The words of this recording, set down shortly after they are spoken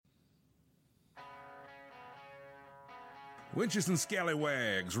Witches and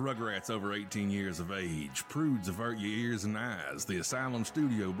scallywags, rugrats over 18 years of age, prudes avert your ears and eyes. The Asylum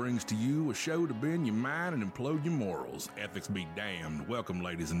Studio brings to you a show to bend your mind and implode your morals. Ethics be damned. Welcome,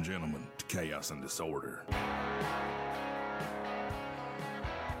 ladies and gentlemen, to Chaos and Disorder.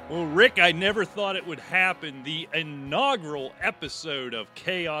 Well, Rick, I never thought it would happen. The inaugural episode of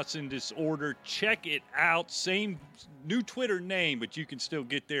Chaos and Disorder. Check it out. Same new Twitter name, but you can still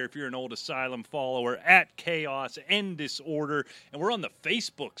get there if you're an old Asylum follower at Chaos and Disorder. And we're on the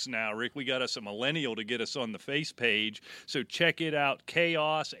Facebooks now, Rick. We got us a millennial to get us on the face page. So check it out.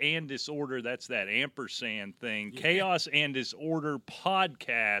 Chaos and Disorder. That's that ampersand thing. Yeah. Chaos and Disorder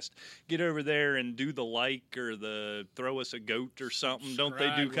podcast. Get over there and do the like or the throw us a goat or something. Don't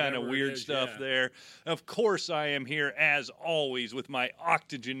they do kind of weird stuff there? Of course, I am here, as always, with my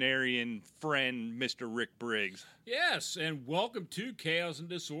octogenarian friend, Mr. Rick Briggs. Yes, and welcome to Chaos and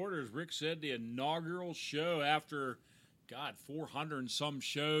Disorder. As Rick said, the inaugural show after, 400 and some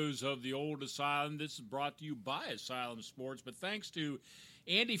shows of the old Asylum. This is brought to you by Asylum Sports, but thanks to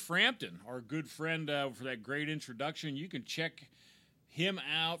Andy Frampton, our good friend, for that great introduction. You can check him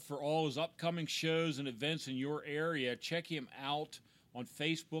out for all his upcoming shows and events in your area. Check him out on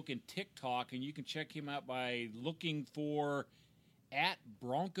Facebook and TikTok, and you can check him out by looking for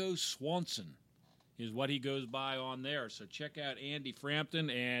 @Bronco Swanson is what he goes by on there. So check out Andy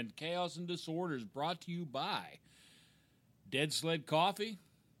Frampton, and Chaos and Disorder is brought to you by Dead Sled Coffee,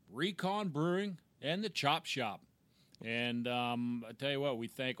 Recon Brewing, and the Chop Shop. And I tell you what, we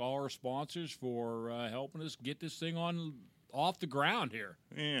thank all our sponsors for helping us get this thing off the ground here.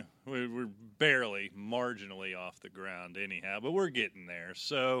 Yeah, we're barely, marginally off the ground anyhow, but we're getting there.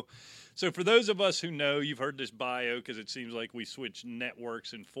 So for those of us who know, you've heard this bio because it seems like we switch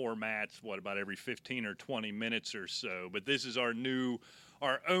networks and formats, about every 15 or 20 minutes or so. But this is our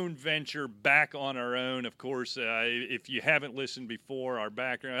own venture, back on our own. Of course, if you haven't listened before, our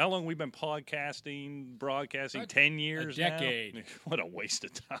background, how long we've been broadcasting? 10 years now? A decade. Now? What a waste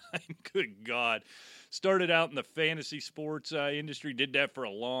of time. Good God. Started out in the fantasy sports industry, did that for a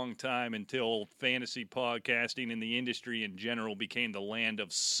long time until fantasy podcasting and the industry in general became the land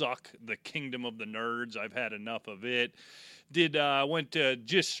of suck, the kingdom of the nerds. I've had enough of it. Went to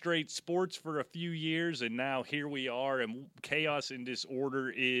just straight sports for a few years, and now here we are, and Chaos and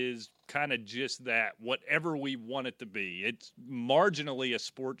Disorder is kind of just that, whatever we want it to be. It's marginally a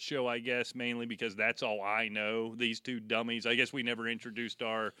sports show, I guess, mainly because that's all I know, these two dummies. I guess we never introduced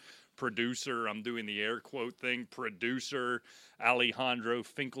our producer, I'm doing the air quote thing, producer Alejandro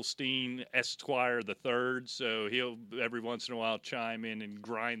Finkelstein Esquire III, so he'll every once in a while chime in and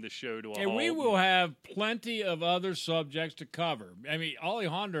grind the show to a halt. And we will have plenty of other subjects to cover. I mean,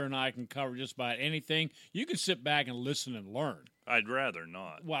 Alejandro and I can cover just about anything. You can sit back and listen and learn. I'd rather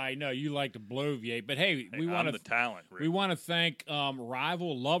not. Well, I know you like to bloviate, but hey, we want the talent. Rick. We want to thank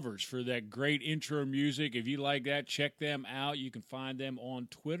Rival Lovers for that great intro music. If you like that, check them out. You can find them on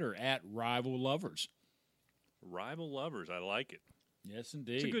Twitter at Rival Lovers. Rival Lovers, I like it. Yes,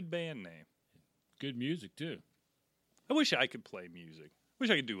 indeed. It's a good band name. Good music too. I wish I could play music. Wish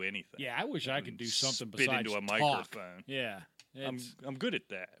I could do anything. Yeah, I wish I could do something spit besides into a talk. microphone. Yeah, I'm good at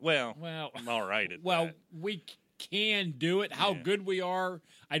that. Well, I'm all right at that. Well, we can do it. How good we are,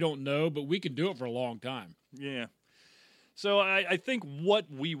 I don't know, but we can do it for a long time. Yeah. So I think what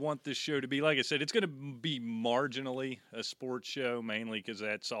we want this show to be, like I said, it's going to be marginally a sports show, mainly because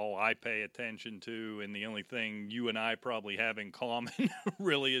that's all I pay attention to, and the only thing you and I probably have in common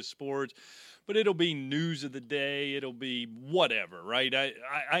really is sports. But it'll be news of the day. It'll be whatever, right?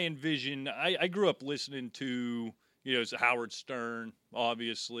 I envision, I grew up listening to, it's Howard Stern,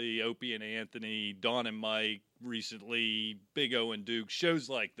 obviously, Opie and Anthony, Don and Mike, recently, Big O and Duke, shows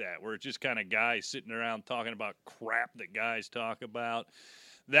like that, where it's just kind of guys sitting around talking about crap that guys talk about.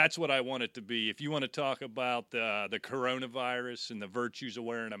 That's what I want it to be. If you want to talk about the coronavirus and the virtues of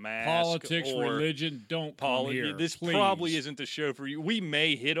wearing a mask. Politics, religion, don't come here, this please. Probably isn't the show for you. We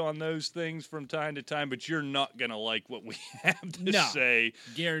may hit on those things from time to time, but you're not going to like what we have to say.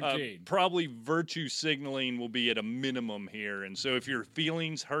 Guaranteed. Probably virtue signaling will be at a minimum here. And so if your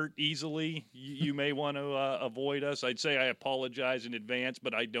feelings hurt easily, you may want to avoid us. I'd say I apologize in advance,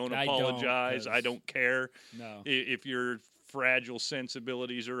 but I don't apologize. I don't care if you're fragile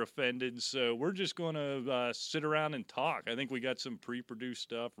sensibilities are offended, so we're just going to sit around and talk. I think we got some pre-produced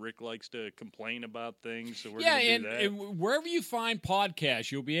stuff. Rick likes to complain about things, so we're going to do that. And wherever you find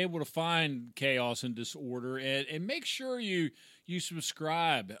podcasts, you'll be able to find Chaos and Disorder, and make sure you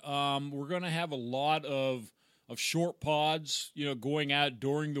subscribe. We're going to have a lot of short pods, going out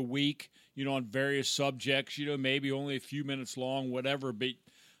during the week, on various subjects, maybe only a few minutes long, whatever, but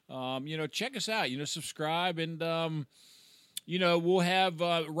check us out, subscribe, and we'll have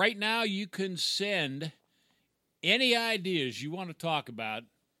right now you can send any ideas you want to talk about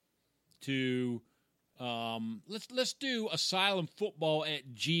to let's do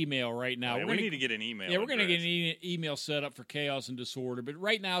asylumfootball@gmail right now. We need to get an email. Yeah, we're going to get an email set up for Chaos and Disorder. But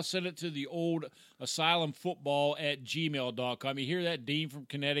right now, send it to the old asylumfootball@gmail.com. You hear that, Dean from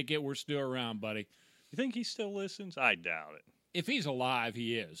Connecticut? We're still around, buddy. You think he still listens? I doubt it. If he's alive,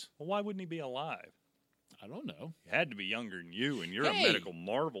 he is. Well, why wouldn't he be alive? I don't know. He had to be younger than you, and you're a medical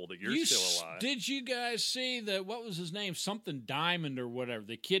marvel that you're still alive. Did you guys see what was his name? Something Diamond or whatever.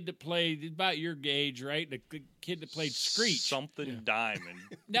 The kid that played, about your age, right? The kid that played Screech. Something Diamond.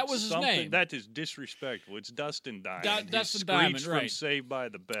 That was his name. That is disrespectful. It's Dustin Diamond. Dustin Diamond, from Saved by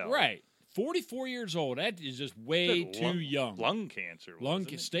the Bell. Right. 44 years old. That is just way too young. Lung cancer.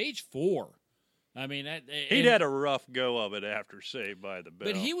 Stage 4. I mean, he'd had a rough go of it after Saved by the Bell.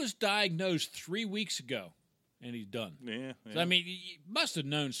 But he was diagnosed 3 weeks ago, and he's done. Yeah. So, I mean, he must have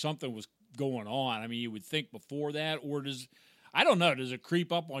known something was going on. I mean, you would think before that, or I don't know, does it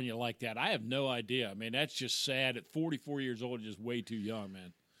creep up on you like that? I have no idea. I mean, that's just sad. At 44 years old, just way too young,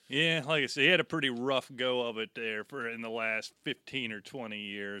 man. Yeah, like I said, he had a pretty rough go of it there in the last 15 or 20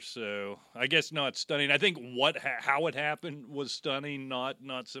 years. So I guess not stunning. I think how it happened was stunning, not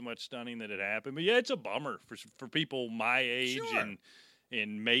so much stunning that it happened. But yeah, it's a bummer for people my age. Sure.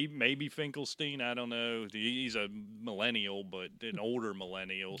 And maybe Finkelstein. I don't know. He's a millennial, but an older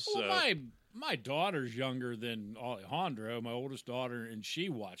millennial. So my daughter's younger than Alejandro, my oldest daughter, and she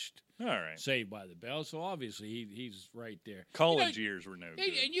watched Saved by the Bell. So obviously he's right there. College years were no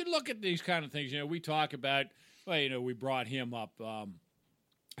good. And you look at these kind of things. We talk about. Well, we brought him up.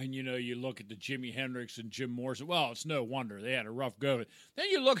 And, you look at the Jimi Hendrix and Jim Morrison. Well, it's no wonder they had a rough go. Then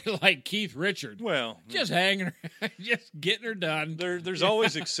you look at, like, Keith Richards. Well. Just hanging, just getting her done. There's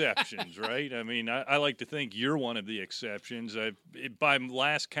always exceptions, right? I mean, I like to think you're one of the exceptions. By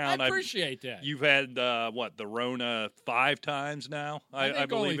last count, I appreciate that. You've had, the Rona 5 times now? I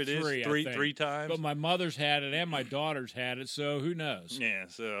believe it is. Three times? But my mother's had it and my daughter's had it, so who knows? Yeah,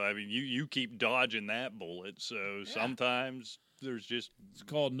 so, I mean, you keep dodging that bullet, so sometimes... It's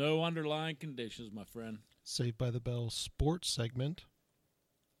called no underlying conditions, my friend. Saved by the Bell sports segment.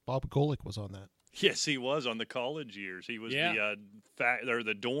 Bob Golick was on that. Yes, he was on the college years. He was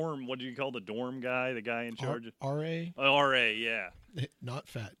the dorm. What do you call the dorm guy? The guy in charge of RA. RA, yeah. Not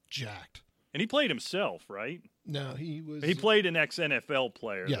fat, jacked. And he played himself, right? No, he was. He played an ex-NFL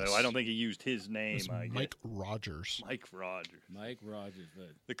player, yes. though. I don't think he used his name. It was Mike Rogers. Mike Rogers. But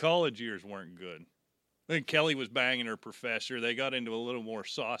the college years weren't good. I think Kelly was banging her professor. They got into a little more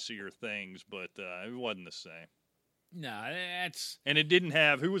saucier things, but it wasn't the same. No, that's... And it didn't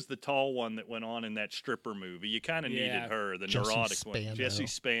have... Who was the tall one that went on in that stripper movie? You kind of needed her, the neurotic one. Jessie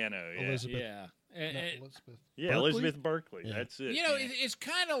Spano. Yeah. Elizabeth. Elizabeth. Yeah, Elizabeth Berkley. Yeah. That's it. It's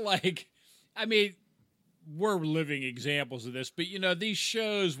kind of like... I mean, we're living examples of this, but, these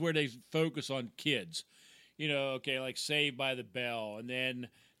shows where they focus on kids, like Saved by the Bell, and then...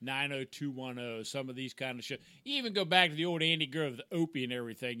 90210, some of these kind of shows. You even go back to the old Andy Grove, the Opie and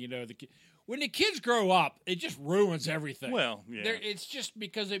everything. When the kids grow up, it just ruins everything. Well, yeah. It's just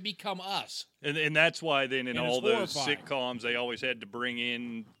because they become us. And that's why then in all those sitcoms, they always had to bring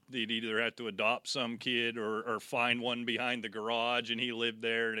in, they'd either have to adopt some kid or find one behind the garage, and he lived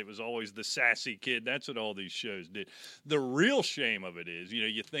there, and it was always the sassy kid. That's what all these shows did. The real shame of it is,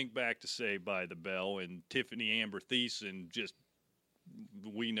 you think back to Saved by the Bell, and Tiffany Amber Thiessen just...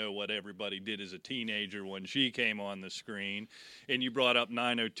 We know what everybody did as a teenager when she came on the screen. And you brought up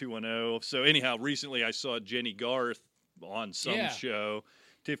 90210. So anyhow, recently I saw Jenny Garth on some show.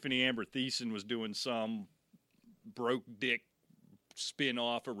 Tiffany Amber Thiessen was doing some broke dick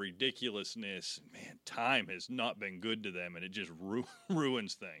spin-off of ridiculousness. Man, time has not been good to them, and it just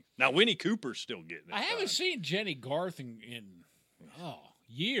ruins things. Now, Winnie Cooper's still getting it. I haven't seen Jenny Garth in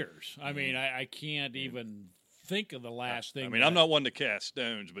years. I mean, I can't even... think of the last thing. I mean, I'm not one to cast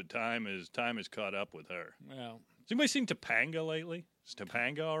stones, but time is caught up with her. Well, has anybody seen Topanga lately? Is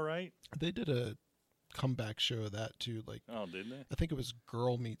Topanga all right? They did a comeback show of that too. Oh, did they? I think it was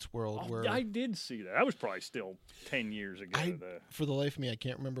Girl Meets World. Where I did see that. That was probably still 10 years ago. For the life of me, I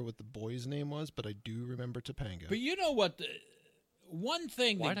can't remember what the boy's name was, but I do remember Topanga. But you know what? One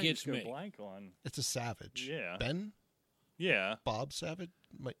thing that gets me. Blank on? It's a Savage. Yeah. Ben. Yeah. Bob Savage.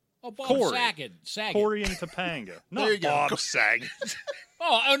 Bob Corey. Saget. Corey and Topanga. Not Bob Saget.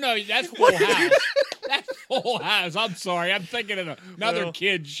 Oh, no, that's Full House. That's Full House. I'm sorry. I'm thinking of another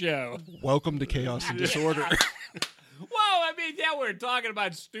kid's show. Welcome to Chaos and Disorder. Well, I mean, we're talking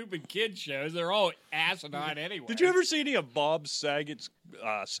about stupid kid shows. They're all asinine anyway. Did you ever see any of Bob Saget's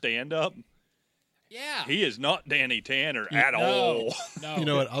stand-up? Yeah. He is not Danny Tanner at all. No. You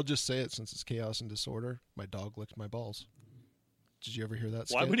know what? I'll just say it since it's chaos and disorder. My dog licked my balls. Did you ever hear that?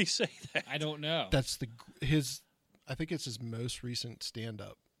 Why would he say that? I don't know. That's I think it's his most recent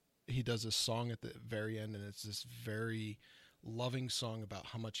stand-up. He does this song at the very end, and it's this very loving song about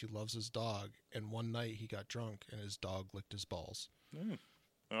how much he loves his dog. And one night he got drunk, and his dog licked his balls.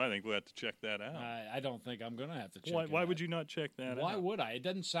 Well, I think we'll have to check that out. I don't think I'm going to have to check it Why out. would you not check that out? Why would I? It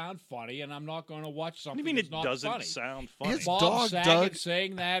doesn't sound funny, and I'm not going to watch something What do you mean that's it not doesn't funny. sound funny? His Bob dog, Saget Doug-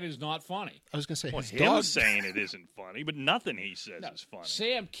 saying that is not funny. I was going to say, Well, his him dog... saying it isn't funny, but nothing he says is funny.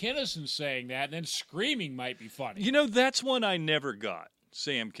 Sam Kinison saying that and then screaming might be funny. You know, that's one I never got,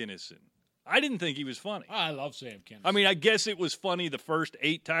 Sam Kinison. I didn't think he was funny. I love Sam Kinison. I mean, I guess it was funny the first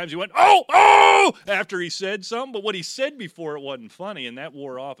 8 times he went, oh, after he said something, but what he said before it wasn't funny, and that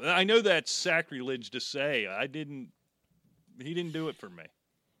wore off. I know that's sacrilege to say. He didn't do it for me.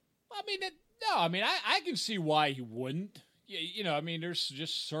 I can see why he wouldn't. You know, I mean, there's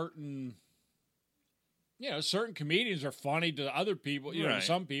just certain comedians are funny to other people, to Right.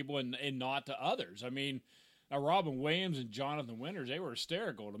 some people and not to others. I mean, Robin Williams and Jonathan Winters, they were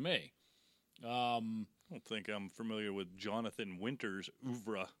hysterical to me. I don't think I'm familiar with Jonathan Winters'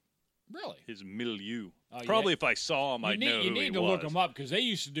 oeuvre, Really? his milieu. Oh, Probably yeah. if I saw him, I'd know who You need he to was. look him up because they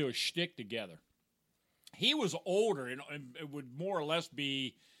used to do a shtick together. He was older and it would more or less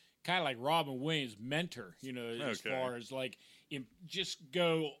be kind of like Robin Williams' mentor, as Okay. far as like just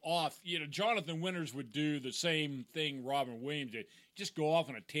go off. Jonathan Winters would do the same thing Robin Williams did, just go off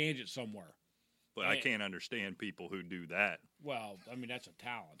on a tangent somewhere. But I can't understand people who do that. Well, I mean, that's a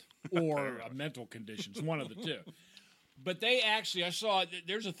talent or a mental condition. It's one of the two. But they actually, I saw,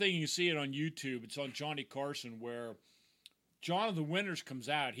 there's a thing, you see it on YouTube. It's on Johnny Carson where Jonathan Winters comes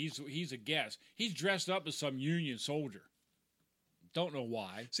out. He's a guest. He's dressed up as some Union soldier. Don't know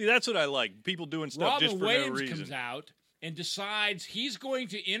why. See, that's what I like. People doing stuff Robin just for Williams no reason. comes out and decides he's going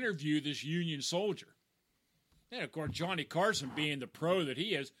to interview this Union soldier. And, of course, Johnny Carson, being the pro that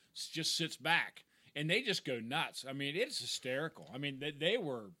he is, just sits back. And they just go nuts. I mean, it's hysterical. I mean, they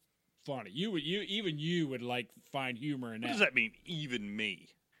were funny. Even you would like find humor in that. What does that mean, even me?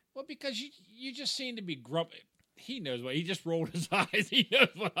 Well, because you just seem to be grumpy. He knows what. He just rolled his eyes. He knows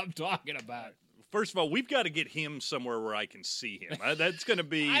what I'm talking about. First of all, we've got to get him somewhere where I can see him. That's going to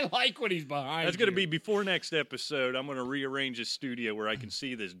be. I like when he's behind. That's going to be before next episode. I'm going to rearrange his studio where I can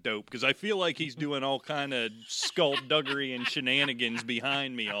see this dope because I feel like he's doing all kind of skullduggery and shenanigans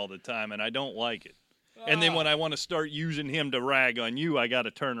behind me all the time, and I don't like it. And then when I want to start using him to rag on you, I got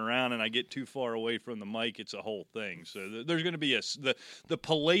to turn around and I get too far away from the mic. It's a whole thing. So there's going to be the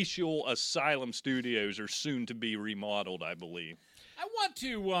palatial asylum studios are soon to be remodeled, I believe. I want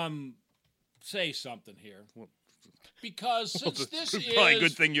to say something here because since this is probably a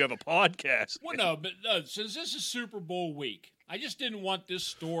good thing you have a podcast. Well, no, but since this is Super Bowl week, I just didn't want this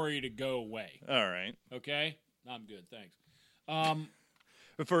story to go away. All right. Okay, I'm good, thanks.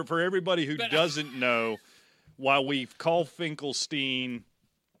 For everybody who doesn't know, while we call Finkelstein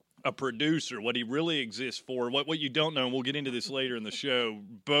a producer, what he really exists for, what you don't know, and we'll get into this later in the show,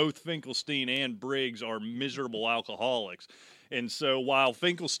 both Finkelstein and Briggs are miserable alcoholics. And so while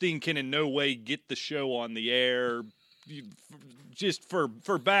Finkelstein can in no way get the show on the air, just for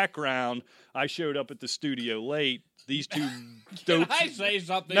background, I showed up at the studio late. These two Can I say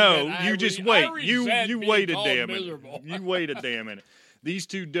something? No, that you just wait. I You resent wait a being damn called minute. miserable. You wait a damn minute. These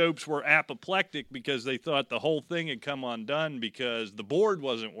two dopes were apoplectic because they thought the whole thing had come undone because the board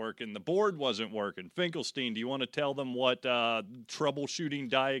wasn't working. The board wasn't working. Finkelstein, do you want to tell them what troubleshooting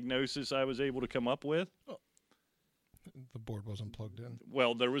diagnosis I was able to come up with? The board wasn't plugged in.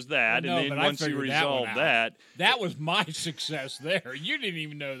 Well, there was that, No, and but then I once you figured that one resolved out. that, That was my success there. You didn't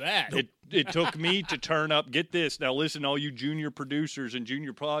even know that. it took me to turn up. Get this. Now, listen, all you junior producers and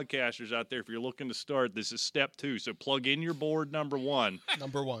junior podcasters out there, if you're looking to start, this is step 2. So plug in your board, number 1.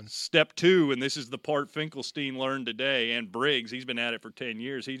 Number 1. Step 2, and this is the part Finkelstein learned today, and Briggs, he's been at it for 10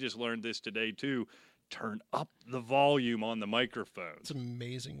 years. He just learned this today, too. Turn up the volume on the microphone. It's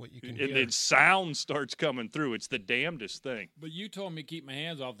amazing what you can And hear. then sound starts coming through. It's the damnedest thing. But you told me to keep my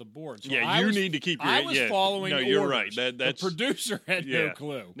hands off the board. So Yeah, I you was, need to keep your I was following No, orders. you're right. That's the producer had no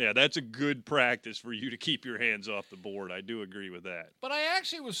clue. Yeah, that's a good practice for you to keep your hands off the board. I do agree with that. But I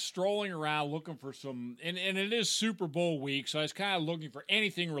actually was strolling around looking for some, and it is Super Bowl week, so I was kind of looking for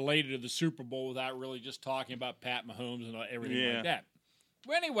anything related to the Super Bowl without really just talking about Pat Mahomes and everything like that.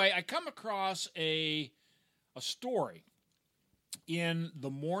 Well, anyway, I come across a story in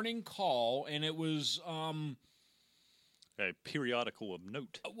the Morning Call, and it was A periodical of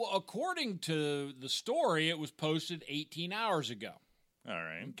note. well, according to the story, it was posted 18 hours ago. All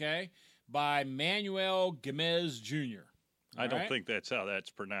right. Okay, by Manuel Gamiz Jr. I don't think that's how that's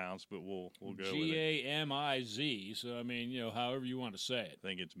pronounced, but we'll go with it. Gamiz. So, I mean, however you want to say it. I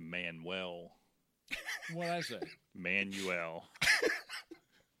think it's Manuel. What did I say? Manuel.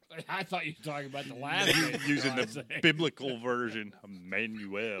 I thought you were talking about the last name. Using the biblical version of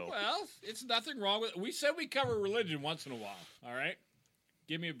Manuel. Well, it's nothing wrong with it. We said we cover religion once in a while, all right?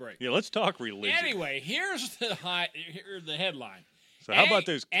 Give me a break. Yeah, let's talk religion. Anyway, here's the headline. So how about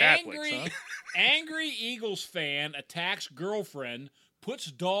those Catholics, Angry Eagles fan attacks girlfriend,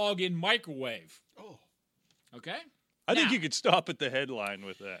 puts dog in microwave. Oh. Okay? I think you could stop at the headline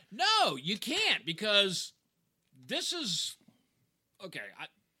with that. No, you can't, because this is... Okay,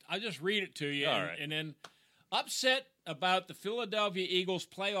 I'll just read it to you. All right. And then, upset about the Philadelphia Eagles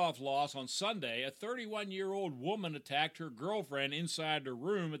playoff loss on Sunday, a 31-year-old woman attacked her girlfriend inside her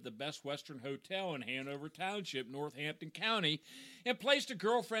room at the Best Western Hotel in Hanover Township, Northampton County, and placed her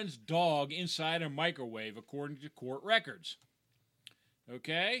girlfriend's dog inside a microwave, according to court records.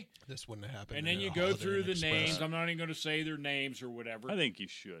 Okay? This wouldn't have happened. And then you go through the names. I'm not even going to say their names or whatever. I think you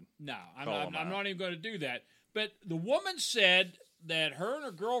should. No, I'm not even going to do that. But the woman said that her and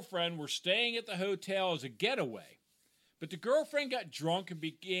her girlfriend were staying at the hotel as a getaway. But the girlfriend got drunk and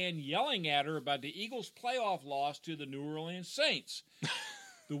began yelling at her about the Eagles' playoff loss to the New Orleans Saints.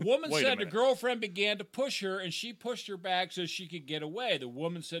 The woman said the girlfriend began to push her, and she pushed her back so she could get away. The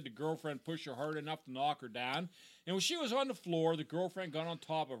woman said the girlfriend pushed her hard enough to knock her down, and when she was on the floor, the girlfriend got on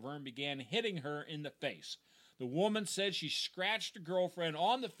top of her and began hitting her in the face. The woman said she scratched the girlfriend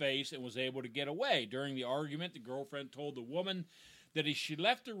on the face and was able to get away. During the argument, the girlfriend told the woman that if she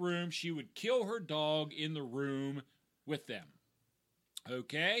left the room, she would kill her dog in the room with them.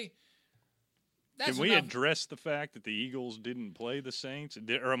 Okay? Can we address the fact that the Eagles didn't play the Saints?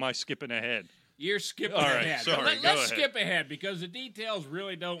 Or am I skipping ahead? You're skipping All ahead. Right, sorry, Let's skip ahead, because the details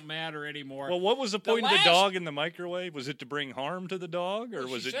really don't matter anymore. Well, what was the point of the dog in the microwave? Was it to bring harm to the dog, or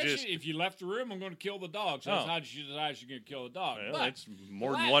was it just... if you left the room, I'm going to kill the dog. So that's how she decides she's going to kill the dog. Well, it's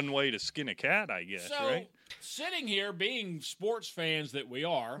more than one way to skin a cat, I guess, right? Sitting here, being sports fans that we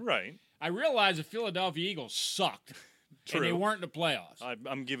are, right, I realize the Philadelphia Eagles sucked. True. And they weren't in the playoffs.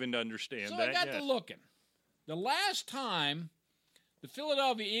 I'm given to understand so that, I got to looking. The last time the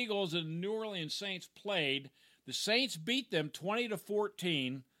Philadelphia Eagles and the New Orleans Saints played, the Saints beat them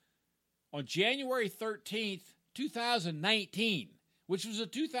 20-14 on January 13th, 2019, which was a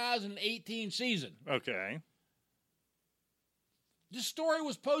 2018 season. Okay. This story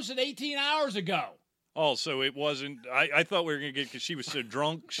was posted 18 hours ago. Oh, so it wasn't... I thought we were going to get... Because she was so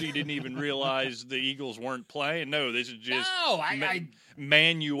drunk, she didn't even realize the Eagles weren't playing. No, this is just... No,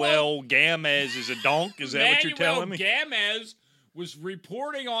 Manuel Gamiz is a donk? Is that what you're telling me? Manuel Gamiz was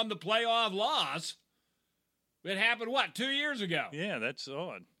reporting on the playoff loss. It happened, 2 years ago? Yeah, that's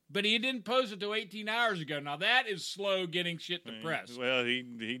odd. But he didn't post it until 18 hours ago. Now, that is slow getting shit to press. Well,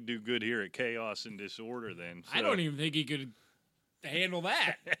 he'd do good here at Chaos and Disorder then. So. I don't even think he could handle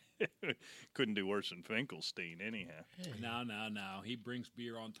that. Couldn't do worse than Finkelstein, anyhow. Hey. No. He brings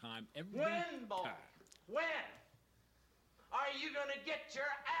beer on time every When, boy? time. When are you going to get your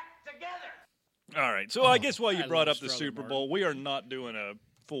act together? All right. So I guess while you brought up the Struther Super Bowl, we are not doing a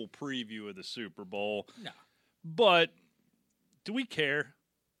full preview of the Super Bowl. No. But do we care?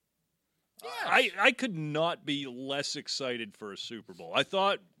 Yes. I could not be less excited for a Super Bowl. I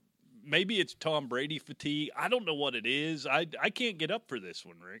thought maybe it's Tom Brady fatigue. I don't know what it is. I can't get up for this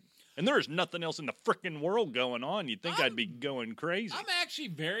one, Rick. And there is nothing else in the frickin' world going on. You'd think I'd be going crazy. I'm actually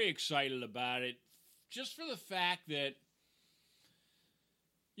very excited about it, just for the fact that,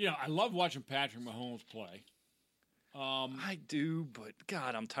 I love watching Patrick Mahomes play. I do, but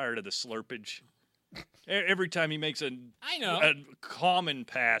God, I'm tired of the slurpage. Every time he makes a common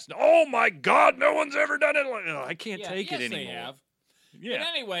pass, oh my God, no one's ever done it. I can't take it anymore. They have. Yeah. But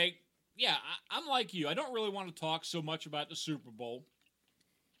anyway, I'm like you. I don't really want to talk so much about the Super Bowl,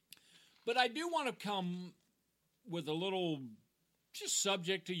 but I do want to come with a little just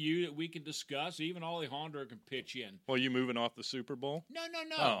subject to you that we can discuss. Even Alejandro can pitch in. Well, you moving off the Super Bowl? No.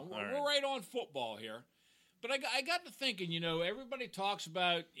 Oh, We're right on football here. But I got to thinking, everybody talks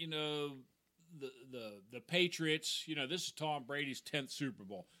about, the Patriots. This is Tom Brady's 10th Super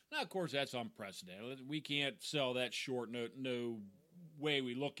Bowl. Now, of course, that's unprecedented. We can't sell that short. No way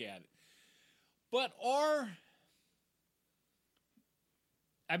we look at it. But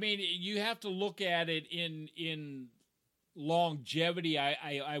you have to look at it in longevity.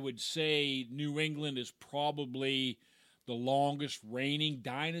 I would say New England is probably the longest reigning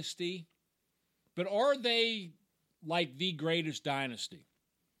dynasty. But are they like the greatest dynasty?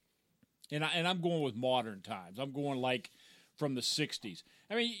 And I'm going with modern times. I'm going like from the 60s.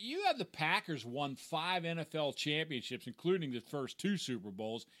 I mean, you have the Packers won 5 NFL championships, including the first 2 Super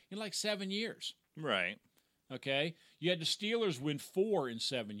Bowls, in like 7 years. Right. Okay? You had the Steelers win 4 in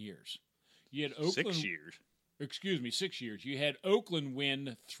 7 years. You had Oakland, 6 years. Excuse me, 6 years. You had Oakland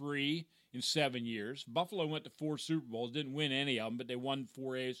win 3 in 7 years. Buffalo went to 4 Super Bowls, didn't win any of them, but they won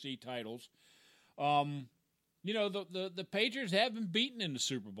 4 AFC titles. The Patriots have been beaten in the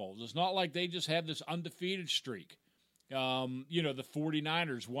Super Bowls. It's not like they just have this undefeated streak. The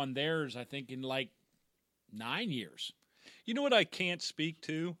 49ers won theirs, I think, in like 9 years. You know what I can't speak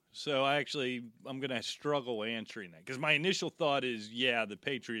to? So I'm going to struggle answering that because my initial thought is, yeah, the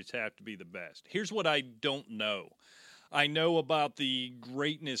Patriots have to be the best. Here's what I don't know. I know about the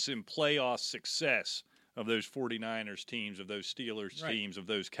greatness and playoff success of those 49ers teams, of those Steelers teams, of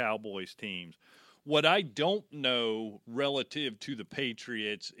those Cowboys teams. What I don't know relative to the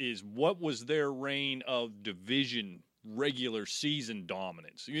Patriots is what was their reign of division regular season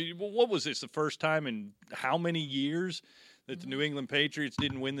dominance. What was this, the first time in how many years that the New England Patriots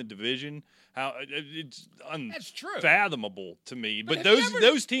didn't win the division? It's unfathomable to me. But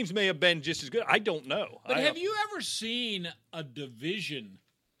those teams may have been just as good. I don't know. But have you ever seen a division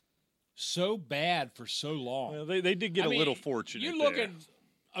so bad for so long? Well, they did get a little fortunate. You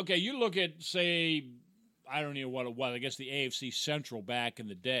look at, say, I don't know what it was. I guess the AFC Central back in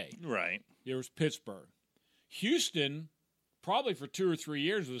the day. Right. There was Pittsburgh. Houston, probably for 2 or 3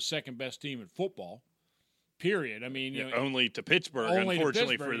 years, was the second best team in football. Period. I mean, only to Pittsburgh,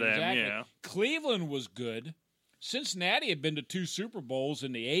 unfortunately for them. Exactly. Yeah. Cleveland was good. Cincinnati had been to 2 Super Bowls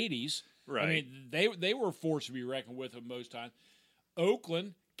in the 80s. Right. I mean, they were a force to be reckoned with at most times.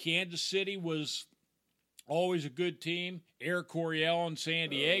 Oakland, Kansas City was always a good team. Eric Coryell in San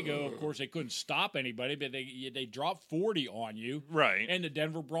Diego, of course, they couldn't stop anybody, but they dropped 40 on you. Right. And the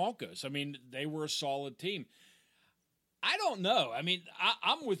Denver Broncos. I mean, they were a solid team. I don't know. I mean,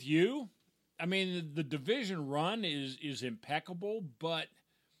 I'm with you. I mean, the division run is impeccable, but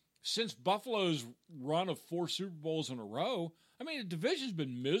since Buffalo's run of 4 Super Bowls in a row, I mean, the division's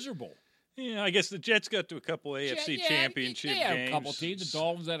been miserable. Yeah, I guess the Jets got to a couple AFC championship games. They had a couple teams. The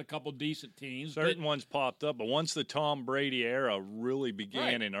Dolphins had a couple decent teams. Certain ones popped up, but once the Tom Brady era really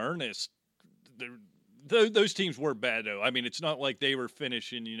began in earnest, those teams were bad, though. I mean, it's not like they were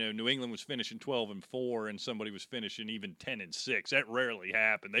finishing, New England was finishing 12-4 and somebody was finishing even 10-6. That rarely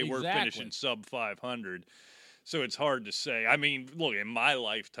happened. They were finishing sub 500. So it's hard to say. I mean, look, in my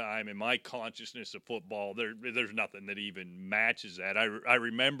lifetime, in my consciousness of football, there's nothing that even matches that. I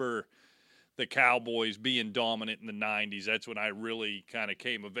remember the Cowboys being dominant in the 90s. That's when I really kind of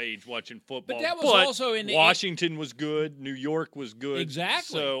came of age watching football. But that was also in Washington was good. New York was good.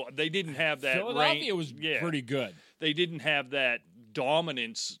 Exactly. So they didn't have that Philadelphia was pretty good. They didn't have that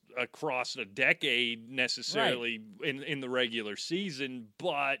dominance across a decade necessarily in the regular season,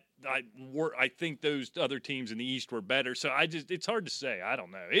 but I think those other teams in the East were better. So it's hard to say. I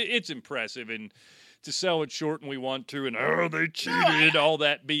don't know. It's impressive, and to sell it short and we want to, and they cheated, all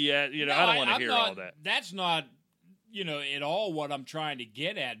that BS. I don't want to hear all that. That's not, at all what I'm trying to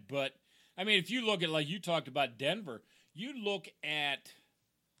get at. But I mean, if you look at, like you talked about Denver, you look at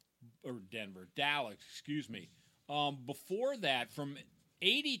Dallas, excuse me. Before that, from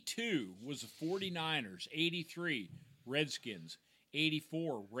 82 was the 49ers, 83 Redskins,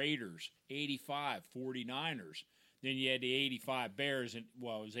 84 Raiders, 85 49ers. Then you had the 85 Bears, and it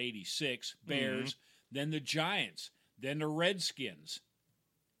was 86 Bears. Then the Giants. Then the Redskins.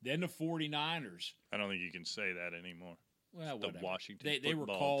 Then the 49ers. I don't think you can say that anymore. Well, the whatever. Washington They were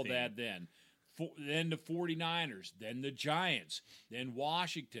football called team. that then. Then the 49ers. Then the Giants. Then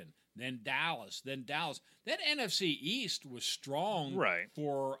Washington. Then Dallas. That NFC East was strong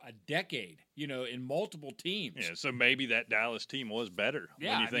for a decade, in multiple teams. Yeah, so maybe that Dallas team was better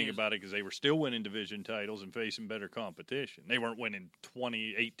when you think about it, because they were still winning division titles and facing better competition. They weren't winning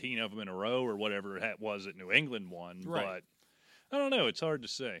 18 of them in a row or whatever it was that New England won. Right. But I don't know. It's hard to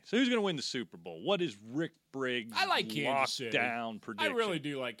say. So who's going to win the Super Bowl? What is Rick Briggs' I like Kansas City. Down prediction? I really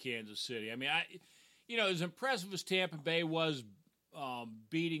do like Kansas City. I mean, as impressive as Tampa Bay was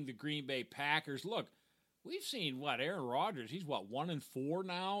beating the Green Bay Packers, look, we've seen Aaron Rodgers, he's 1-4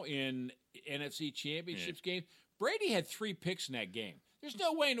 now in NFC Championships games. Brady had 3 picks in that game. There's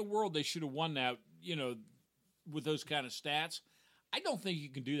no way in the world they should have won that, with those kind of stats. I don't think you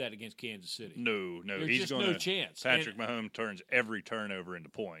can do that against Kansas City. No. There's he's just gonna, no chance. Patrick Mahomes turns every turnover into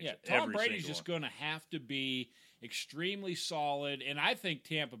points. Yeah, Tom Brady's just going to have to be extremely solid, and I think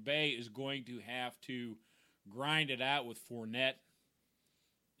Tampa Bay is going to have to grind it out with Fournette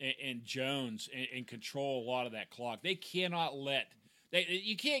and Jones and control a lot of that clock. They cannot let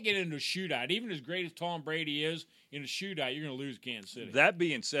You can't get into a shootout. Even as great as Tom Brady is, in a shootout, you're going to lose Kansas City. That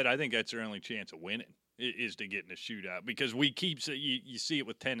being said, I think that's their only chance of winning is to get in a shootout because we keep you see it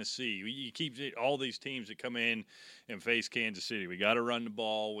with Tennessee. You keep all these teams that come in and face Kansas City. We got to run the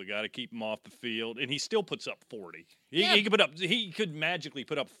ball. We got to keep them off the field, and he still puts up 40. He could magically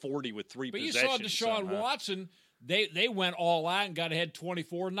put up 40 with 3 possessions. But you saw Deshaun Watson. They went all out and got ahead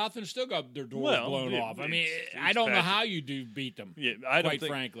 24-0. Still got their doors blown off. I mean, I don't know how you do beat them. Yeah,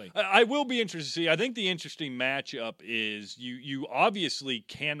 frankly. I will be interested to see. I think the interesting matchup is you obviously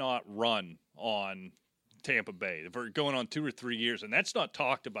cannot run on Tampa Bay for going on 2 or 3 years, and that's not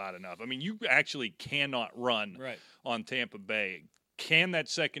talked about enough. I mean, you actually cannot run on Tampa Bay. Can that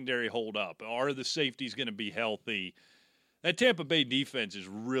secondary hold up? Are the safeties going to be healthy? That Tampa Bay defense is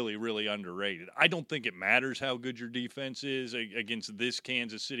really, really underrated. I don't think it matters how good your defense is against this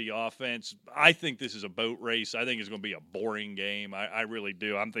Kansas City offense. I think this is a boat race. I think it's going to be a boring game. I really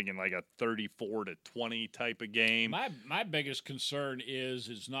do. I'm thinking like a 34-20 type of game. My biggest concern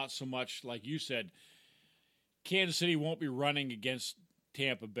is not so much, like you said, Kansas City won't be running against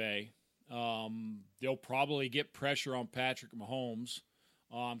Tampa Bay. They'll probably get pressure on Patrick Mahomes.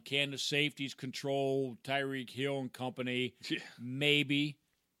 Can the safeties control Tyreek Hill and company? Yeah. Maybe.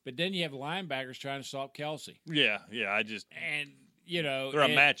 But then you have linebackers trying to stop Kelsey. Yeah. They're a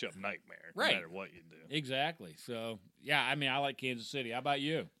matchup nightmare no matter what you do. Exactly. So, yeah, I mean, I like Kansas City. How about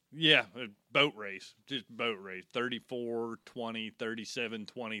you? Yeah, boat race. Just boat race. 34-20,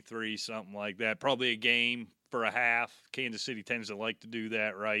 37-23, something like that. Probably a game for a half. Kansas City tends to like to do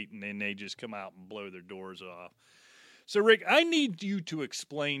that, right? And then they just come out and blow their doors off. So, Rick, I need you to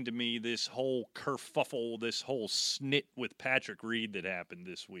explain to me this whole kerfuffle, this whole snit with Patrick Reed that happened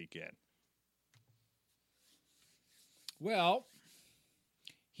this weekend. Well,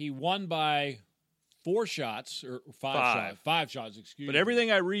 he won by 4 shots, or 5 shots. 5 shots, excuse me. But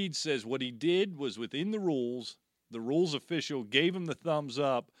everything I read says what he did was within the rules. The rules official gave him the thumbs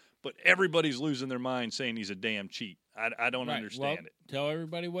up, but everybody's losing their mind saying he's a damn cheat. I don't understand it. Tell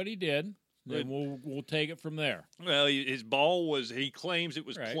everybody what he did. Then we'll take it from there. Well, his ball he claims it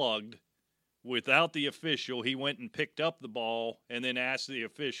was plugged. Without the official, he went and picked up the ball and then asked the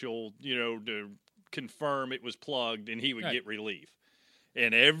official, to confirm it was plugged and he would get relief.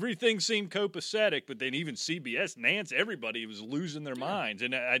 And everything seemed copacetic, but then even CBS, Nance, everybody was losing their minds,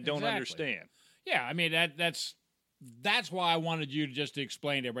 and I don't understand. Yeah, I mean, that's why I wanted you to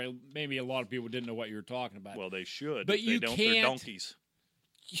explain to everybody. Maybe a lot of people didn't know what you were talking about. Well, they should. But if they don't, they're donkeys.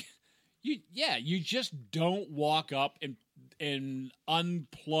 You just don't walk up and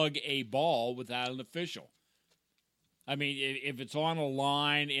unplug a ball without an official. I mean, if it's on a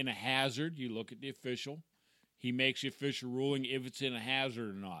line in a hazard, you look at the official. He makes the official ruling if it's in a hazard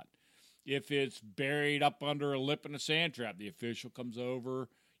or not. If it's buried up under a lip in a sand trap, the official comes over.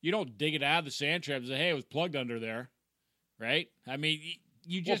 You don't dig it out of the sand trap and say, hey, it was plugged under there, right? I mean,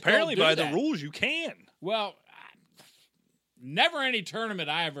 you just apparently don't do by that. The rules you can. Well, never any tournament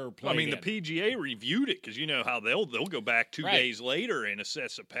I ever played. I mean, the PGA reviewed it because you know how they'll go back 2 days later and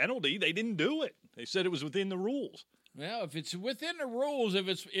assess a penalty. They didn't do it. They said it was within the rules. Well, if it's within the rules,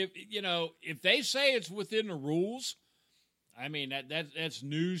 if they say it's within the rules, I mean that's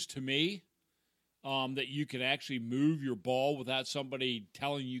news to me. That you can actually move your ball without somebody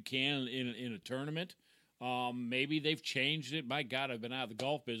telling you can in a tournament. Maybe they've changed it. My God, I've been out of the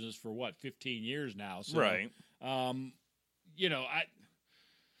golf business for 15 years now. So, right.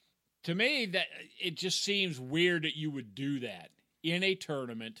 To me, that it just seems weird that you would do that in a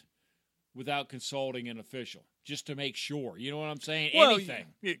tournament without consulting an official, just to make sure. You know what I'm saying? Well, anything.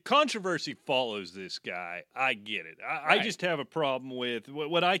 Controversy follows this guy. I get it. I just have a problem with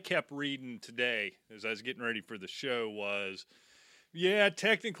what I kept reading today as I was getting ready for the show was,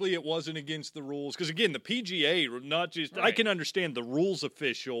 technically it wasn't against the rules. Because, again, the PGA, not just I can understand the rules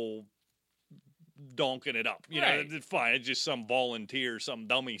official donking it up. It's fine. It's just some volunteer, some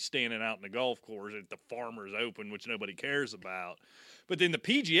dummy standing out in the golf course at the Farmers Open, which nobody cares about. But then the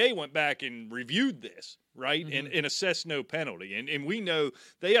PGA went back and reviewed this, right, and assessed no penalty. And we know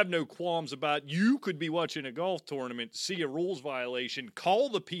they have no qualms about you could be watching a golf tournament, see a rules violation, call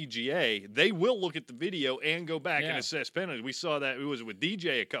the PGA. They will look at the video and go back and assess penalties. We saw that. It was with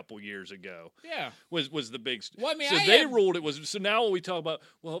DJ a couple years ago. Yeah. Was the big – well, I mean, they ruled it was – so now we talk about,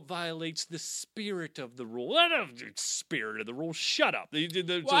 well, it violates the spirit of the rule. Spirit of the rule. Shut up.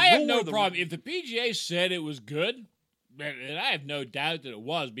 I have no problem. If the PGA said it was good – and I have no doubt that it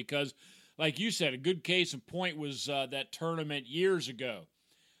was because, like you said, a good case in point was that tournament years ago.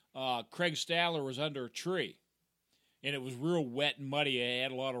 Craig Stadler was under a tree, and it was real wet and muddy. It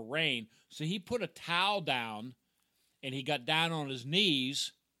had a lot of rain. So he put a towel down and he got down on his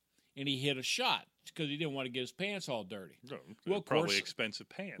knees and he hit a shot because he didn't want to get his pants all dirty. No, Well, of probably course- expensive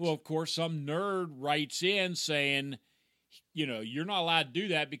pants. Well, of course, some nerd writes in saying, you're not allowed to do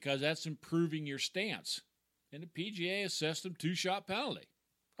that because that's improving your stance. And the PGA assessed him 2-shot penalty.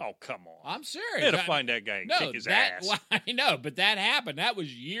 oh, come on. I'm serious. They had to I- find that guy and No, kick his that, ass. well, I know, but that happened. That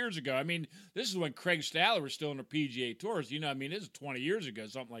was years ago. I mean, this is when Craig Stadler was still on the PGA Tours. This is 20 years ago,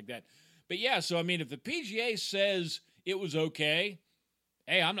 something like that. But yeah, so I mean, if the PGA says it was okay,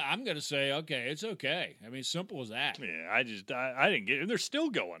 hey, I'm going to say, okay, it's okay. I mean, simple as that. Yeah, I didn't get it. They're still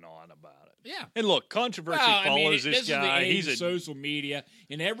going on about it. Yeah. And look, controversy follows this guy. Is the age He's of a social media,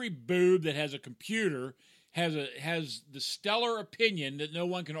 and every boob that has a computer has the stellar opinion that no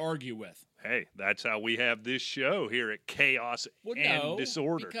one can argue with. hey, that's how we have this show here at Chaos and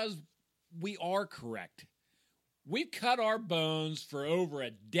Disorder. Because we are correct. We've cut our bones for over a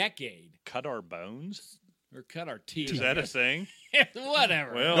decade, Cut our bones? or cut our teeth. Is that a thing?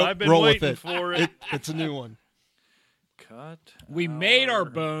 Whatever. Well, Nope, I've been roll with waiting it. for it. It's a new one. Cut. We made our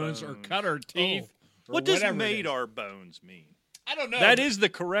bones or cut our teeth. Or What does whatever it "made is. our bones" mean? I don't know. That is the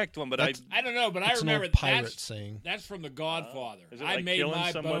correct one, but That's- I don't know, but I It's an remember old pirate that's saying. that's from The Godfather. Is it I like made killing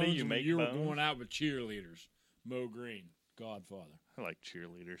my somebody, bones you when make you were bones? going out with cheerleaders. Mo Green, Godfather. I like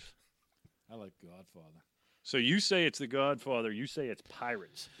cheerleaders. I like Godfather. So you say it's the Godfather. You say it's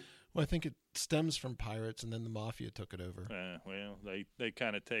pirates. Well, I think it stems from pirates, and then the mafia took it over. Well, they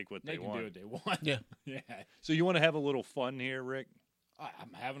kind of take what They they can want. do what they want. Yeah. Yeah. So you want to have a little fun here, Rick?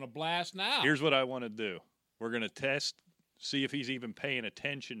 I'm having a blast now. Here's what I want to do. We're going to test, see if he's even paying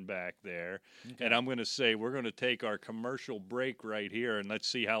attention back there. Okay. And I'm going to say we're going to take our commercial break right here, and let's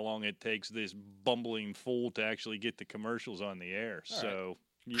see how long it takes this bumbling fool to actually get the commercials on the air. All So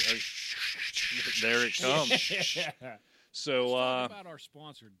there it comes. So Let's talk about our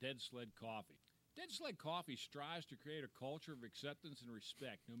sponsor, Dead Sled Coffee. Dead Sled Coffee strives to create a culture of acceptance and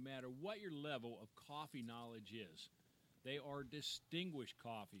respect, no matter what your level of coffee knowledge is. They are distinguished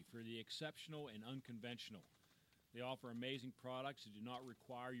coffee for the exceptional and unconventional. They offer amazing products that do not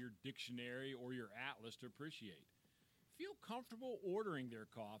require your dictionary or your atlas to appreciate. Feel comfortable ordering their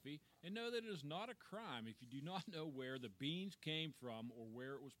coffee and know that it is not a crime if you do not know where the beans came from or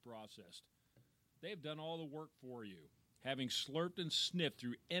where it was processed. They have done all the work for you, having slurped and sniffed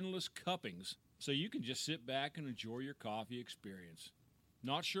through endless cuppings, so you can just sit back and enjoy your coffee experience.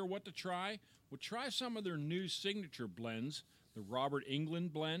 Not sure what to try? Well, try some of their new signature blends, the Robert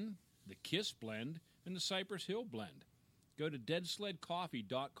England blend, the Kiss blend, and the Cypress Hill blend. Go to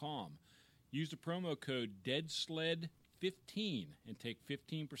deadsledcoffee.com. Use the promo code DEADSLED15 and take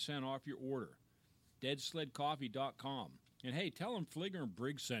 15% off your order. deadsledcoffee.com. And hey, tell them Fleeger and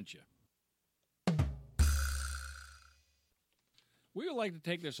Briggs sent you. We would like to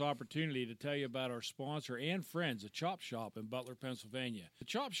take this opportunity to tell you about our sponsor and friends, the Chop Shop in Butler, Pennsylvania. The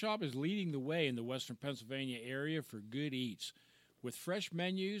Chop Shop is leading the way in the western Pennsylvania area for good eats. With fresh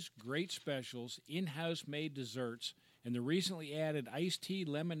menus, great specials, in-house made desserts, and the recently added iced tea,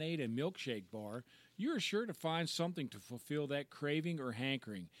 lemonade, and milkshake bar, you are sure to find something to fulfill that craving or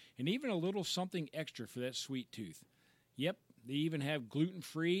hankering, and even a little something extra for that sweet tooth. Yep, they even have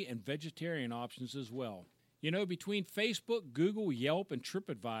gluten-free and vegetarian options as well. You know, between Facebook, Google, Yelp, and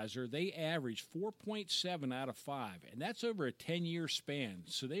TripAdvisor, they average 4.7 out of 5, and that's over a 10-year span,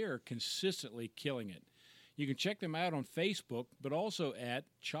 so they are consistently killing it. You can check them out on Facebook, but also at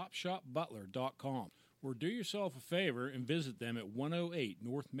chopshopbutler.com. Or do yourself a favor and visit them at 108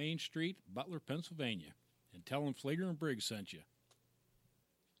 North Main Street, Butler, Pennsylvania. And tell them Fleeger and Briggs sent you.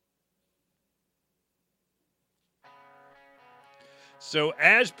 So,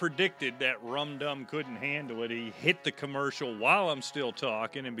 as predicted, that rum-dum couldn't handle it. He hit the commercial while I'm still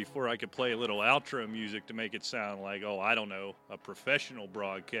talking, and before I could play a little outro music to make it sound like, I don't know, a professional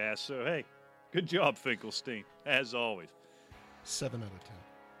broadcast. So, hey, good job, Finkelstein, as always. 7 out